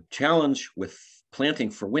 the challenge with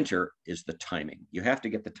planting for winter is the timing. You have to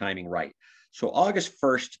get the timing right. So August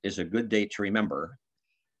 1st is a good date to remember.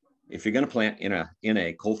 If you're going to plant in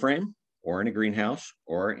a cold frame or in a greenhouse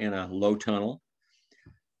or in a low tunnel,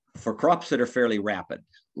 for crops that are fairly rapid,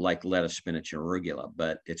 like lettuce, spinach, and arugula,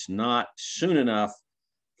 but it's not soon enough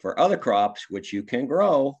for other crops, which you can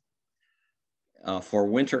grow for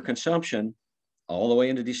winter consumption all the way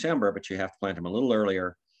into December, but you have to plant them a little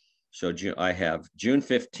earlier. So I have June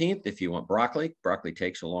 15th if you want broccoli. Broccoli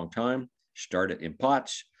takes a long time. Start it in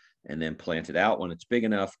pots and then plant it out when it's big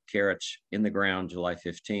enough. Carrots in the ground July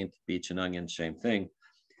 15th. Beets and onions, same thing.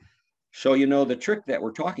 So the trick that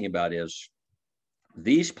we're talking about is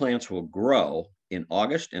these plants will grow in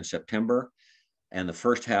August and September and the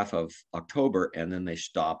first half of October, and then they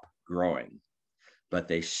stop growing. But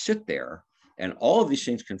they sit there, and all of these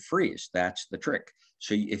things can freeze. That's the trick.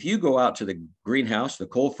 So if you go out to the greenhouse, the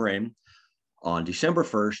cold frame, on December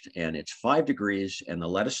 1st, and it's 5 degrees and the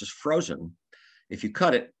lettuce is frozen, if you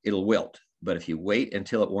cut it, it'll wilt. But if you wait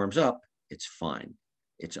until it warms up, it's fine.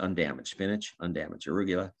 It's undamaged. Spinach, undamaged.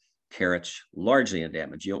 Arugula, carrots, largely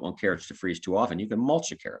undamaged. You don't want carrots to freeze too often. You can mulch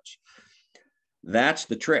the carrots. That's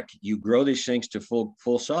the trick. You grow these things to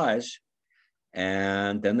full size,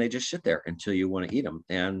 and then they just sit there until you want to eat them.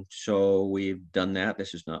 And so we've done that.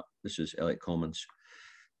 This is Elliot Coleman's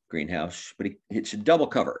greenhouse, but it's a double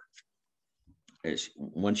cover.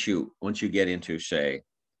 Once you get into, say,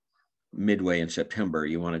 midway in September,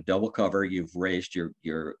 you want to double cover. You've raised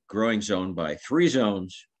your growing zone by 3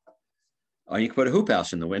 zones. You can put a hoop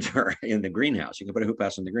house in the winter in the greenhouse. You can put a hoop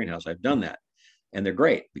house in the greenhouse. I've done that. And they're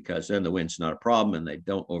great because then the wind's not a problem and they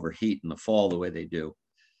don't overheat in the fall the way they do.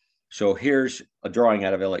 So here's a drawing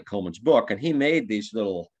out of Elliot Coleman's book. And he made these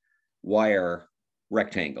little wire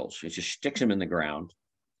rectangles. He just sticks them in the ground,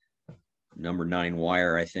 number 9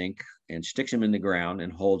 wire, I think, and sticks them in the ground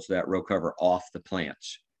and holds that row cover off the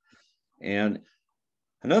plants. And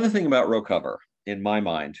another thing about row cover, in my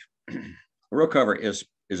mind, row cover is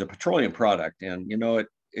a petroleum product. And,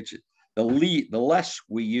 it's the less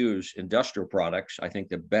we use industrial products, I think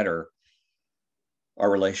the better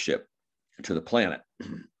our relationship to the planet.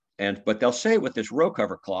 But they'll say with this row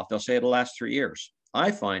cover cloth, they'll say it'll last 3 years.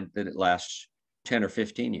 I find that it lasts 10 or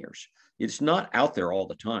 15 years. It's not out there all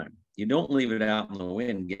the time. You don't leave it out in the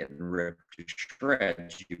wind getting ripped to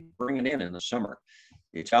shreds. You bring it in the summer.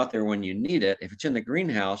 It's out there when you need it. If it's in the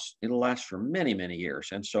greenhouse, it'll last for many, many years.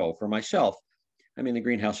 And so for myself, the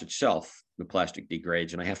greenhouse itself, the plastic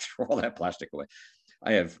degrades and I have to throw all that plastic away.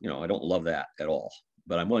 I don't love that at all,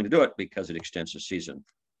 but I'm willing to do it because it extends the season.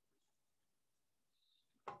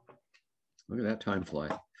 Look at that time fly.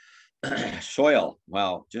 Soil.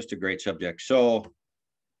 Wow, just a great subject. So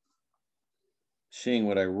seeing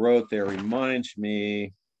what I wrote there reminds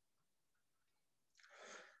me.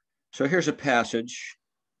 So here's a passage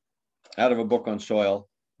out of a book on soil.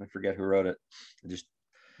 I forget who wrote it.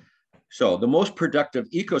 So the most productive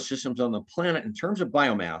ecosystems on the planet in terms of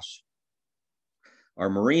biomass are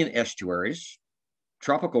marine estuaries,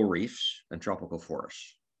 tropical reefs, and tropical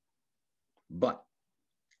forests. But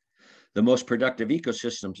the most productive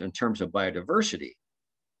ecosystems in terms of biodiversity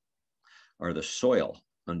are the soil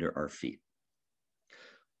under our feet.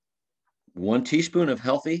 1 teaspoon of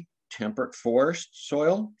healthy temperate forest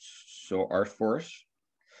soil, so our forest,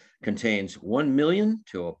 contains 1 million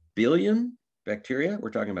to a billion bacteria.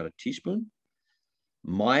 We're talking about a teaspoon.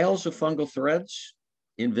 Miles of fungal threads,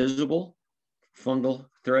 invisible fungal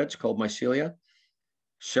threads called mycelia,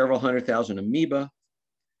 several 100,000 amoeba,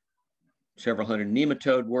 several hundred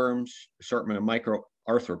nematode worms, assortment of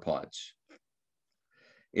microarthropods.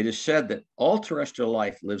 It is said that all terrestrial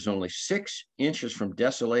life lives only 6 inches from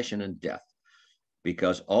desolation and death,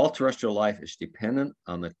 because all terrestrial life is dependent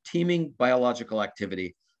on the teeming biological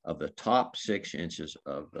activity of the top 6 inches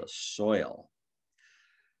of the soil.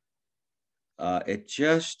 It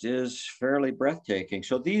just is fairly breathtaking.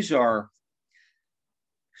 So these are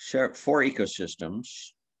 4 ecosystems.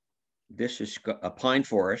 This is a pine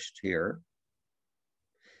forest here,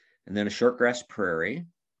 and then a shortgrass prairie,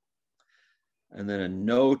 and then a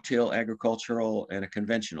no-till agricultural and a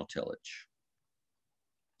conventional tillage.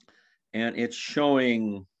 And it's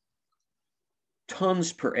showing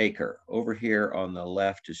tons per acre. Over here on the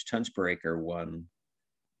left is tons per acre, 1,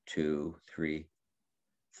 2, 3,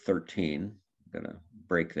 13. I'm gonna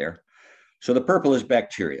break there. So the purple is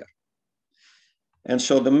bacteria. And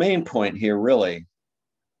so the main point here really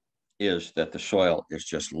is that the soil is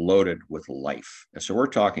just loaded with life. And so we're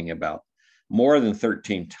talking about more than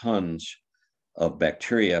 13 tons of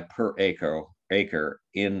bacteria per acre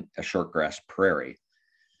in a shortgrass prairie.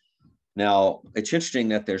 Now, it's interesting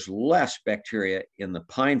that there's less bacteria in the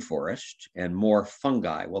pine forest and more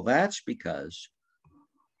fungi. Well, that's because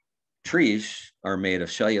trees are made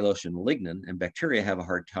of cellulose and lignin, and bacteria have a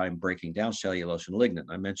hard time breaking down cellulose and lignin.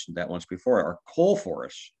 I mentioned that once before. Our coal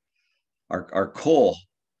forests, our coal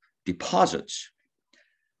deposits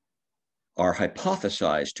are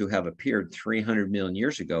hypothesized to have appeared 300 million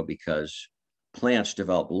years ago because plants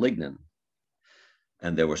developed lignin,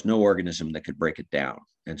 and there was no organism that could break it down.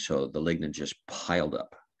 And so the lignin just piled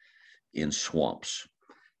up in swamps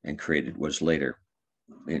and was later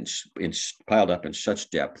piled up in such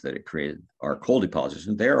depth that it created our coal deposits.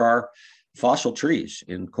 And there are fossil trees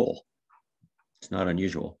in coal. It's not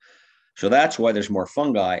unusual. So that's why there's more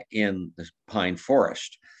fungi in the pine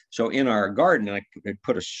forest. So in our garden, I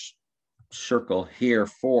put a circle here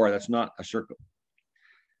for, that's not a circle.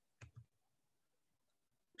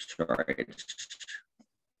 Sorry, it's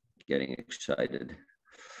getting excited.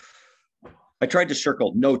 I tried to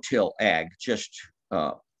circle no-till ag,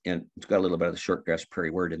 and it's got a little bit of the shortgrass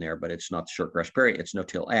prairie word in there, but it's not the shortgrass prairie, it's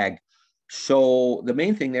no-till ag. So the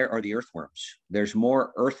main thing there are the earthworms. There's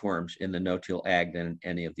more earthworms in the no-till ag than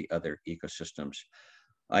any of the other ecosystems.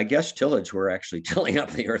 I guess tillage, we're actually tilling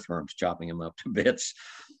up the earthworms, chopping them up to bits.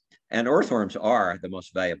 And earthworms are the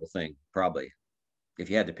most valuable thing, probably.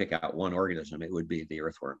 If you had to pick out one organism, it would be the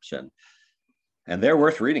earthworms. And they're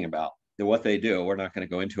worth reading about. What they do, we're not going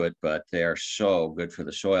to go into it, but they are so good for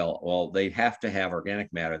the soil. Well, they have to have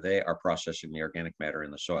organic matter. They are processing the organic matter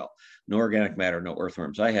in the soil. No organic matter, no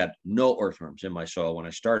earthworms. I had no earthworms in my soil when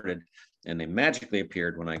I started, and they magically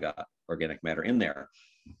appeared when I got organic matter in there.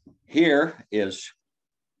 Here is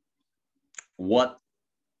what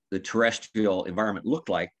the terrestrial environment looked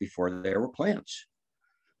like before there were plants.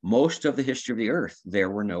 Most of the history of the earth,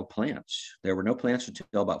 there were no plants. There were no plants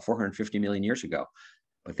until about 450 million years ago.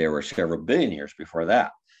 But there were several billion years before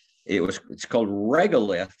that. It's called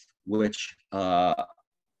regolith, which I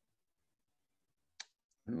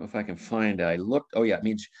don't know if I can find. I looked. Oh yeah, it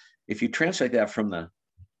means, if you translate that from the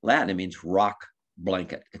Latin, it means rock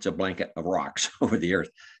blanket. It's a blanket of rocks over the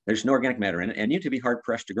earth. There's no organic matter in it, and you'd be hard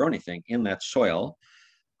pressed to grow anything in that soil.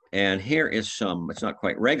 And here is some. It's not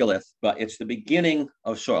quite regolith, but it's the beginning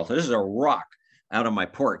of soil. So this is a rock out on my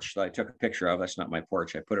porch that I took a picture of. That's not my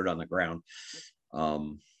porch. I put it on the ground.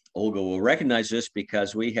 Olga will recognize this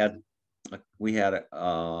because we had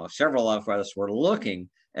several of us were looking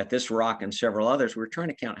at this rock and several others. We're trying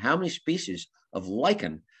to count how many species of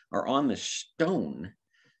lichen are on this stone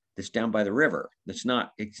that's down by the river. It's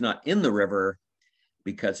not in the river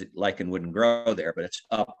because lichen wouldn't grow there, but it's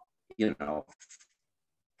up,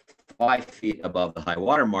 5 feet above the high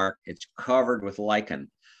water mark. It's covered with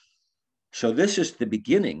lichen. So this is the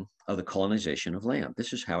beginning of the colonization of land.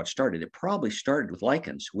 This is how it started. It probably started with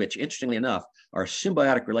lichens, which, interestingly enough, are a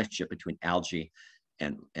symbiotic relationship between algae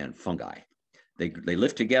and fungi. They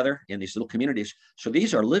live together in these little communities. So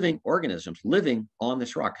these are living organisms living on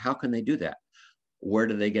this rock. How can they do that? Where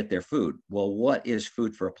do they get their food? Well, what is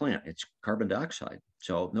food for a plant? It's carbon dioxide.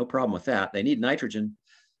 So no problem with that. They need nitrogen.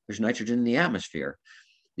 There's nitrogen in the atmosphere.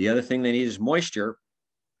 The other thing they need is moisture.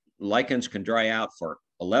 Lichens can dry out for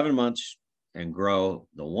 11 months and grow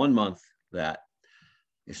the 1 month that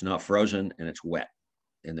it's not frozen and it's wet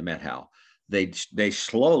in the Methow. They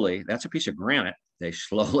slowly, that's a piece of granite, they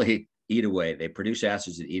slowly eat away. They produce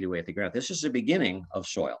acids that eat away at the granite. This is the beginning of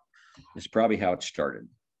soil. This is probably how it started.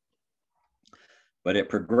 But it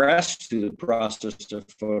progressed through the process of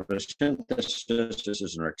photosynthesis. This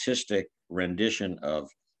is an artistic rendition of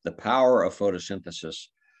the power of photosynthesis,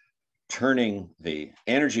 turning the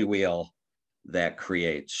energy wheel that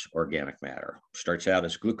creates organic matter. Starts out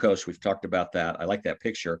as glucose. We've talked about that. I like that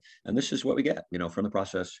picture. And this is what we get, from the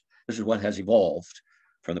process. This is what has evolved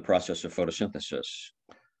from the process of photosynthesis.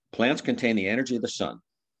 Plants contain the energy of the sun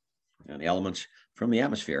and the elements from the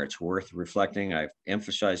atmosphere. It's worth reflecting. I've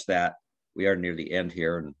emphasized that. We are near the end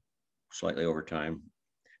here and slightly over time,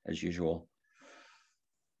 as usual.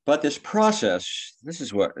 But this process, this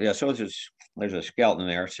is what, so there's a skeleton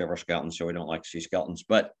there, several skeletons, so we don't like to see skeletons.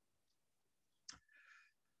 But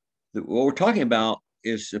what we're talking about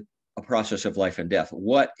is a process of life and death.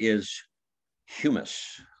 What is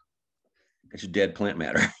humus? It's dead plant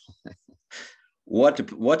matter. What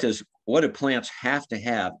do plants have to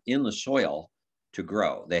have in the soil to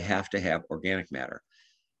grow? They have to have organic matter.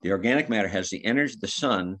 The organic matter has the energy of the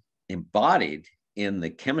sun embodied in the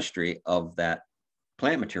chemistry of that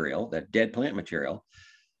plant material, that dead plant material.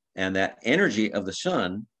 And that energy of the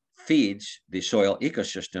sun feeds the soil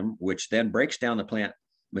ecosystem, which then breaks down the plant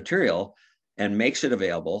material and makes it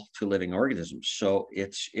available to living organisms. So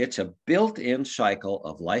it's a built-in cycle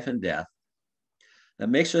of life and death that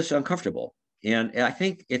makes us uncomfortable. And I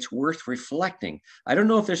think it's worth reflecting. I don't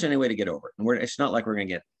know if there's any way to get over it. It's not like we're going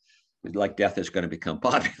to get, like death is going to become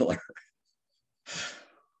popular.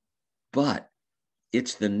 But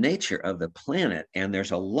it's the nature of the planet, and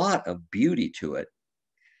there's a lot of beauty to it.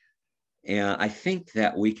 And I think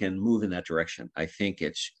that we can move in that direction. I think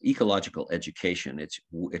it's ecological education.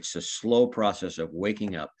 It's a slow process of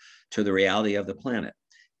waking up to the reality of the planet.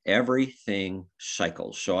 Everything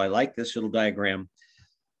cycles. So I like this little diagram.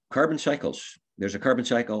 Carbon cycles. There's a carbon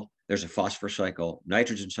cycle. There's a phosphorus cycle,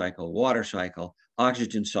 nitrogen cycle, water cycle,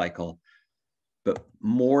 oxygen cycle. But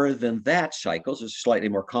more than that, cycles is a slightly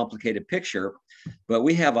more complicated picture. But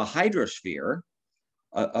we have a hydrosphere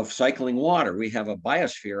of cycling water. We have a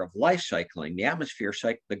biosphere of life cycling. The atmosphere,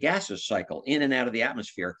 the gases cycle in and out of the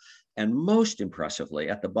atmosphere. And most impressively,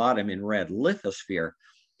 at the bottom in red, lithosphere,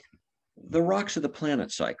 the rocks of the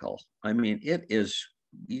planet cycle. I mean, it is,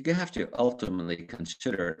 you have to ultimately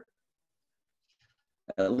consider it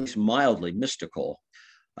at least mildly mystical.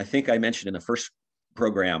 I think I mentioned in the first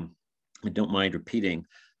program, I don't mind repeating.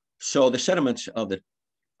 So the sediments of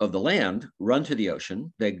the land run to the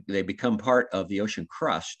ocean. They become part of the ocean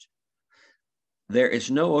crust. There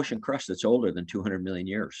is no ocean crust that's older than 200 million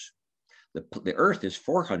years. The Earth is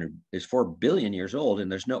 4 billion years old,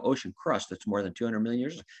 and there's no ocean crust that's more than 200 million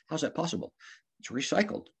years. How's that possible? It's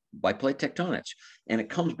recycled by plate tectonics, and it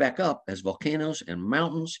comes back up as volcanoes and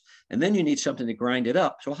mountains, and then you need something to grind it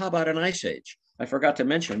up. So how about an ice age? I forgot to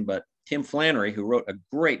mention, but Tim Flannery, who wrote a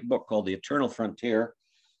great book called The Eternal Frontier,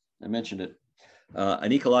 I mentioned it,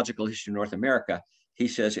 An Ecological History of North America, he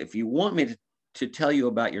says, if you want me to tell you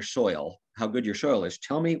about your soil, how good your soil is,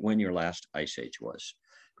 tell me when your last ice age was,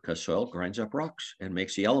 because soil grinds up rocks and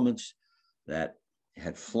makes the elements that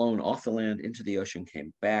had flown off the land into the ocean,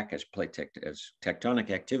 came back as tectonic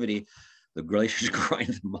activity. The glaciers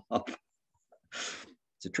grind them up.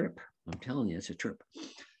 It's a trip. I'm telling you, it's a trip.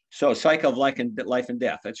 So cycle of life and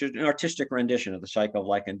death. That's an artistic rendition of the cycle of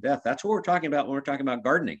life and death. That's what we're talking about when we're talking about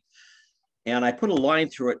gardening. And I put a line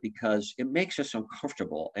through it because it makes us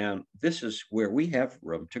uncomfortable. And this is where we have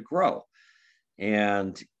room to grow.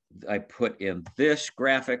 And I put in this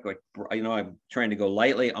graphic, like, I'm trying to go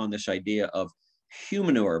lightly on this idea of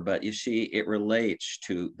humanure, but you see, it relates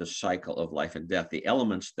to the cycle of life and death. The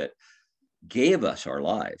elements that gave us our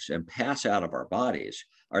lives and pass out of our bodies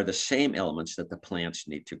are the same elements that the plants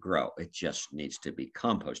need to grow. It just needs to be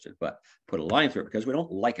composted, but put a line through it because we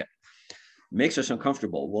don't like it. Makes us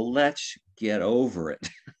uncomfortable. Well, let's get over it.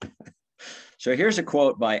 So here's a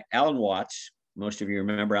quote by Alan Watts. Most of you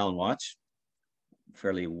remember Alan Watts,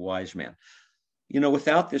 fairly wise man.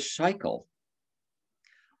 Without this cycle,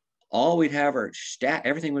 all we'd have are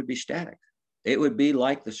everything would be static. It would be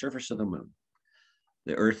like the surface of the moon.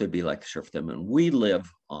 The Earth would be like the surface of the moon. We live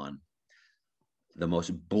on the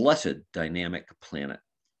most blessed dynamic planet,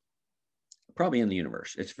 probably in the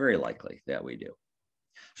universe. It's very likely that we do.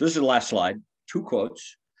 So this is the last slide, 2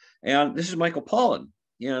 quotes. And this is Michael Pollan.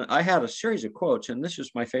 And I had a series of quotes, and this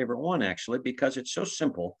is my favorite one, actually, because it's so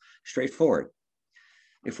simple, straightforward.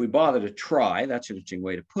 If we bother to try, that's an interesting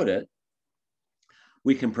way to put it,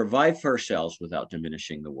 we can provide for ourselves without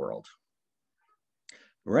diminishing the world.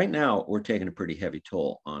 Right now, we're taking a pretty heavy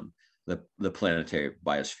toll on the planetary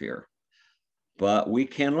biosphere, but we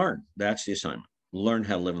can learn. That's the assignment. Learn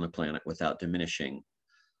how to live on the planet without diminishing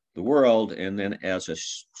the world. And then as a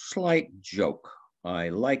slight joke, I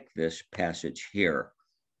like this passage here.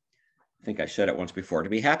 I think I said it once before. To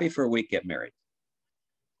be happy for a week, get married.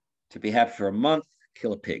 To be happy for a month,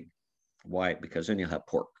 kill a pig. Why? Because then you'll have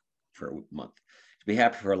pork for a month. To be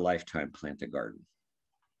happy for a lifetime, plant a garden.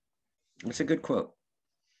 That's a good quote.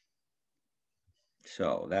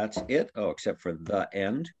 So that's it. Oh, except for the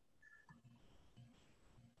end.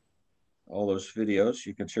 All those videos,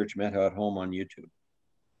 you can search Methow at Home on YouTube.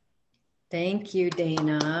 Thank you,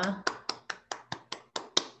 Dana.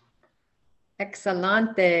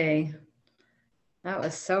 Excelente. That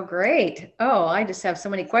was so great. Oh, I just have so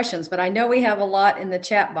many questions, but I know we have a lot in the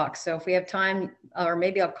chat box. So if we have time, or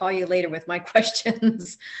maybe I'll call you later with my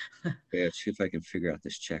questions. Okay, let's see if I can figure out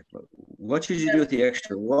this checkbook. What should you do with the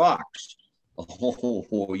extra rocks?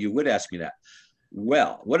 Oh, you would ask me that.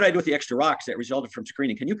 Well, what did I do with the extra rocks that resulted from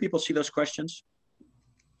screening? Can you people see those questions?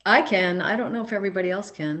 I can. I don't know if everybody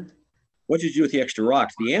else can. What did you do with the extra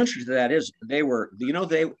rocks? The answer to that is they were,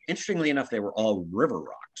 interestingly enough, they were all river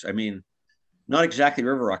rocks. I mean, not exactly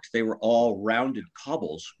river rocks. They were all rounded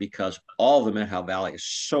cobbles because all the Methow Valley is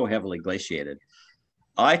so heavily glaciated.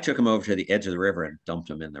 I took them over to the edge of the river and dumped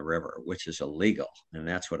them in the river, which is illegal. And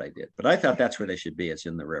that's what I did. But I thought that's where they should be. It's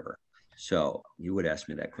in the river. So you would ask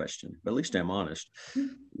me that question, but at least I'm honest.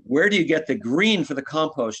 Where do you get the green for the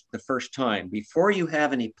compost the first time before you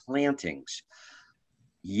have any plantings?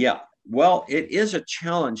 Yeah, well, it is a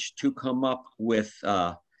challenge to come up with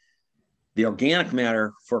the organic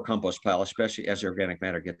matter for a compost pile, especially as the organic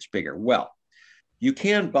matter gets bigger. Well, you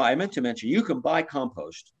can buy, I meant to mention, you can buy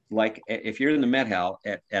compost, like if you're in the Methow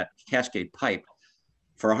at Cascade Pipe,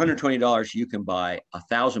 for $120, you can buy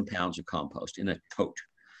 1,000 pounds of compost in a tote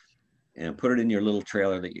and put it in your little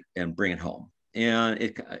trailer and bring it home. And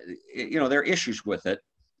there are issues with it,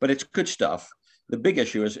 but it's good stuff. The big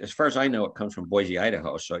issue is, as far as I know, it comes from Boise,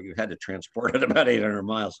 Idaho. So you had to transport it about 800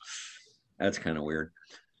 miles. That's kind of weird.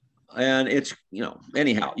 And it's,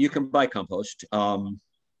 anyhow, you can buy compost.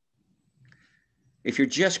 If you're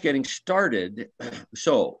just getting started,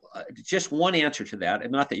 so just one answer to that,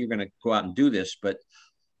 and not that you're going to go out and do this, but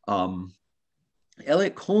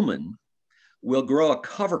Elliot Coleman will grow a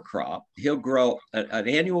cover crop. He'll grow an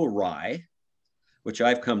annual rye, which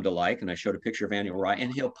I've come to like, and I showed a picture of annual rye,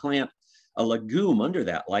 and he'll plant a legume under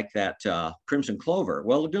that, like that crimson clover.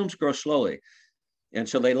 Well, legumes grow slowly, and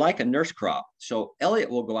so they like a nurse crop. So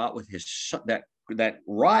Elliot will go out with that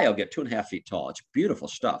rye will get 2.5 feet tall. It's beautiful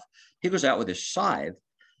stuff. He goes out with his scythe,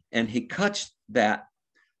 and he cuts that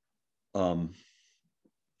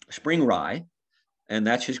spring rye, and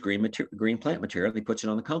that's his green plant material. He puts it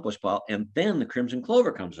on the compost pile, and then the crimson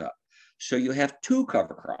clover comes up. So you have 2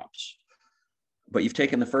 cover crops, but you've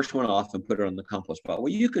taken the first one off and put it on the compost pile.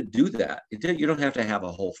 Well, you could do that. You don't have to have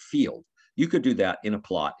a whole field. You could do that in a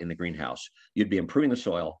plot in the greenhouse. You'd be improving the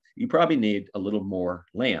soil. You probably need a little more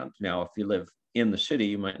land. Now, if you live in the city,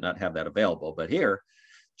 you might not have that available, but here,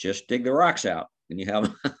 just dig the rocks out and you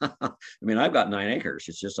have, I've got 9 acres.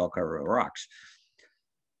 It's just all covered with rocks.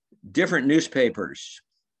 Different newspapers.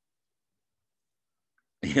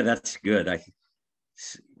 Yeah, that's good.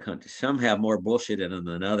 Some have more bullshit in them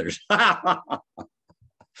than others.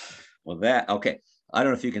 Well, okay. I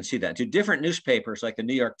don't know if you can see that. 2 different newspapers like the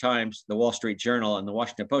New York Times, the Wall Street Journal, and the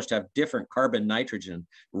Washington Post have different carbon nitrogen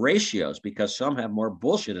ratios because some have more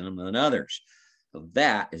bullshit in them than others. So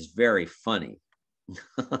that is very funny.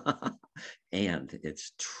 And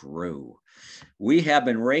it's true. We have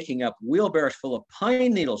been raking up wheelbarrows full of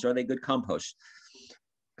pine needles. Are they good compost?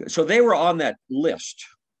 So they were on that list.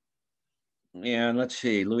 And let's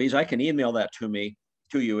see, Louise, I can email that to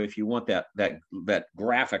you if you want that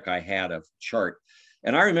graphic I had of chart.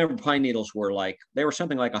 And I remember pine needles they were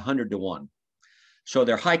something like 100 to 1. So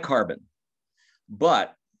they're high carbon.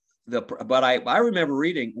 But I remember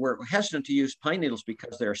reading, we're hesitant to use pine needles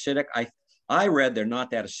because they're acidic. I read they're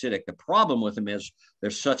not that acidic. The problem with them is they're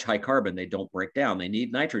such high carbon, they don't break down. They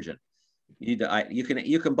need nitrogen. You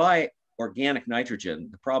can buy organic nitrogen.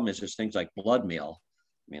 The problem is there's things like blood meal.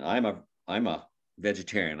 I'm a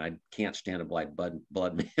vegetarian. I can't stand a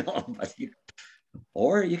blood meal.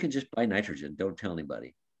 Or you can just buy nitrogen. Don't tell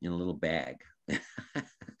anybody, in a little bag.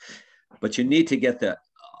 But you need to get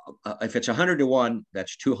if it's 100 to 1,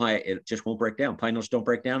 that's too high. It just won't break down. Pine needles don't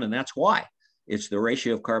break down, and that's why. It's the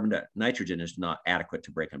ratio of carbon to nitrogen is not adequate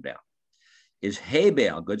to break them down. Is hay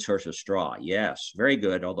bale a good source of straw? Yes, very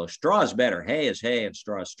good. Although straw is better. Hay is hay and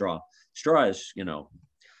straw is straw. Straw is,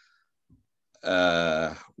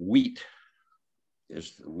 wheat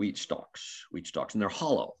is wheat stalks, and they're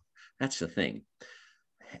hollow. That's the thing.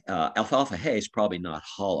 Alfalfa hay is probably not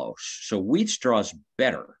hollow. So wheat straw is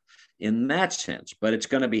better in that sense, but it's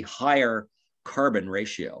going to be higher carbon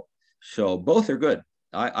ratio. So both are good.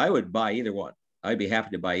 I would buy either one. I'd be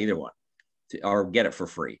happy to buy either one or get it for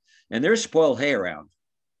free. And there's spoiled hay around.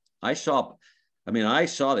 I saw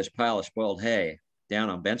this pile of spoiled hay down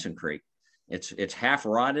on Benson Creek. It's half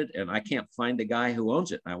rotted, and I can't find the guy who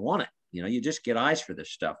owns it. And I want it. You just get eyes for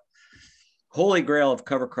this stuff. Holy grail of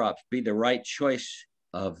cover crops be the right choice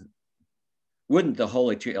of, wouldn't the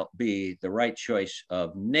holy grail be the right choice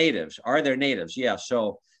of natives? Are there natives? Yeah.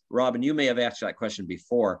 So Robin, you may have asked that question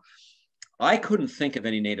before. I couldn't think of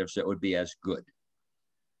any natives that would be as good.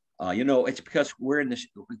 It's because we're in this,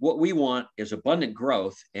 what we want is abundant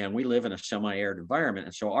growth, and we live in a semi-arid environment.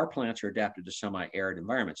 And so our plants are adapted to semi-arid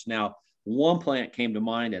environments. Now, one plant came to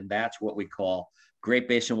mind, and that's what we call Great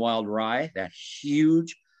Basin wild rye, that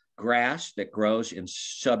huge grass that grows in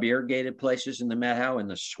sub-irrigated places in the Methow and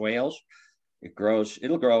the swales.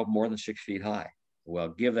 It'll grow more than 6 feet high. Well,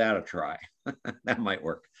 give that a try. That might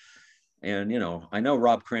work. And, I know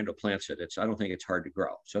Rob Crandall plants it. I don't think it's hard to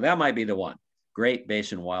grow. So that might be the one. Great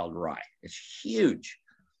Basin wild rye. It's huge.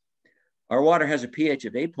 Our water has a pH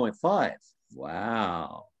of 8.5.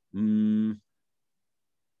 Wow.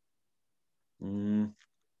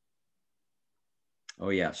 Oh,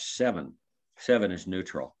 yeah, 7. 7 is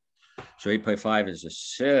neutral. So 8.5 is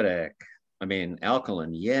acidic.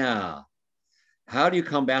 Alkaline. Yeah. How do you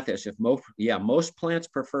combat this? Most plants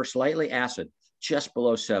prefer slightly acid, just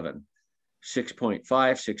below 7. 6.5,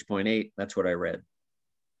 6.8. That's what I read.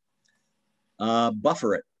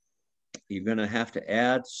 Buffer it. You're going to have to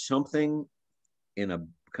add something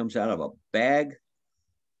comes out of a bag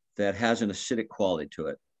that has an acidic quality to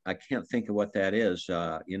it. I can't think of what that is.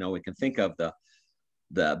 We can think of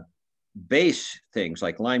the base things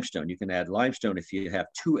like limestone. You can add limestone if you have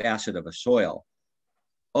too acid of a soil.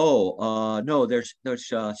 No, there's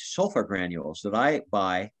sulfur granules that I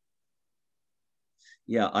buy.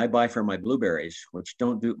 Yeah, I buy for my blueberries,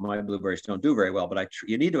 my blueberries don't do very well, but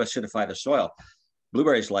you need to acidify the soil.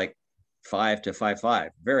 Blueberries like 5 to 5.5,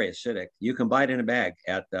 very acidic. You can buy it in a bag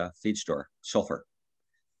at the feed store, sulfur.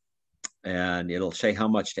 And it'll say how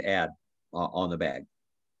much to add on the bag.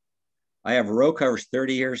 I have row covers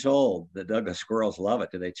 30 years old. The Douglas squirrels love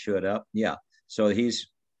it. Do they chew it up? Yeah. So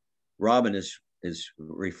Robin is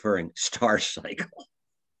referring star cycle.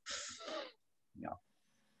 Yeah.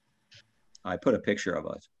 I put a picture of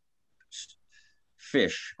a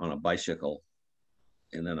fish on a bicycle,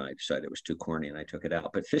 and then I decided it was too corny and I took it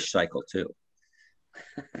out. But fish cycle too.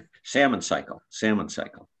 Salmon cycle.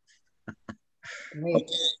 Great.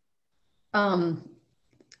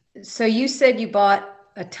 So you said you bought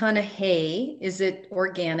a ton of hay. Is it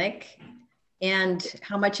organic? And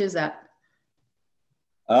how much is that?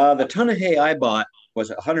 The ton of hay I bought was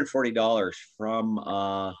 $140 from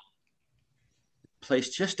a place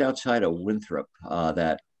just outside of Winthrop,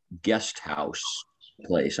 that guest house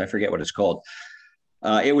place. I forget what it's called.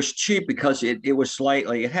 It was cheap because it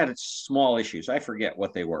had its small issues. I forget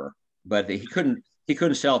what they were, but he couldn't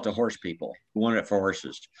sell it to horse people who wanted it for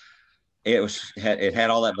horses. It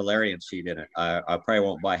had all that valerian seed in it. I probably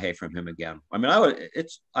won't buy hay from him again.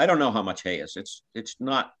 I don't know how much hay is. It's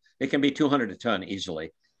not. It can be 200 a ton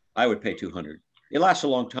easily. I would pay 200. It lasts a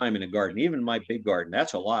long time in a garden. Even my big garden,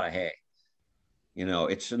 that's a lot of hay.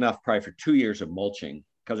 It's enough probably for 2 years of mulching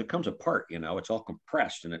because it comes apart. It's all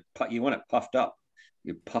compressed and you want it puffed up.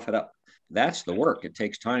 You puff it up. That's the work. It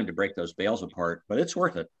takes time to break those bales apart, but it's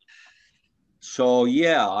worth it. So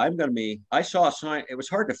yeah, I saw a sign. It was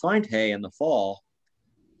hard to find hay in the fall.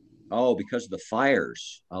 Oh, because of the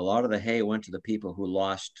fires. A lot of the hay went to the people who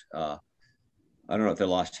lost, I don't know if they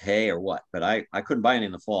lost hay or what, but I couldn't buy any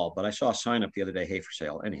in the fall, but I saw a sign up the other day, hay for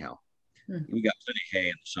sale. Anyhow, we got plenty of hay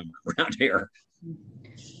in the summer around here.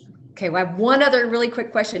 Okay, well, I have one other really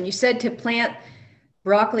quick question. You said to plant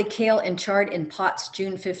broccoli, kale, and chard in pots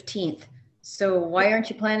June 15th. So why aren't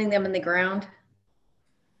you planting them in the ground?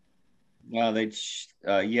 Well,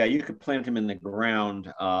 you could plant them in the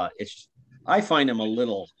ground. I find them a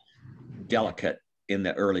little delicate in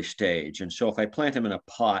the early stage. And so if I plant them in a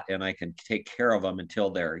pot and I can take care of them until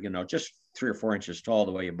they're, just 3 or 4 inches tall,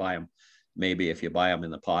 the way you buy them, maybe if you buy them in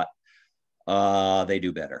the pot, they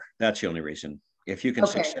do better. That's the only reason. If you can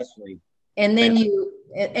successfully And then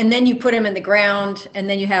you put them in the ground, and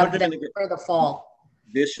then you have them for the fall.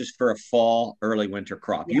 This is for a fall, early winter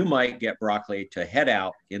crop. Yeah. You might get broccoli to head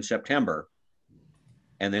out in September,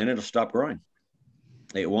 and then it'll stop growing.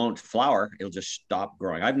 It won't flower. It'll just stop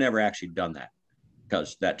growing. I've never actually done that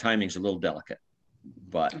because that timing's a little delicate,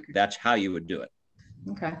 but that's how you would do it.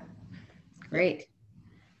 Okay. Great.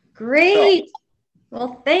 Great. So,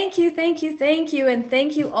 well, thank you. And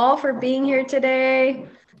thank you all for being here today.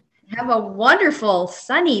 Have a wonderful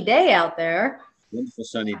sunny day out there. Wonderful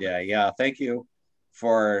sunny day. Yeah. Thank you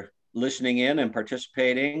for listening in and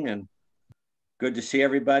participating, and good to see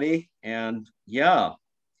everybody. And yeah,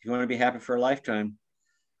 if you want to be happy for a lifetime,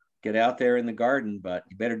 get out there in the garden, but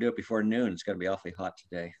you better do it before noon. It's going to be awfully hot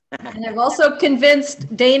today. And I've also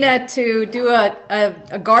convinced Dana to do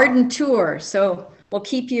a garden tour. So we'll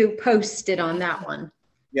keep you posted on that one.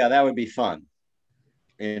 Yeah, that would be fun.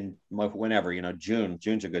 In whenever,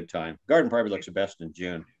 June's a good time. Garden probably looks the best in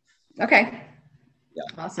June. Okay. Yeah.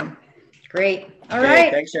 Awesome. Great. All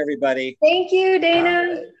right. Thanks, everybody. Thank you,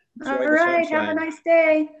 Dana. All right. Have a nice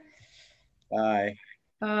day. Bye.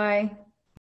 Bye.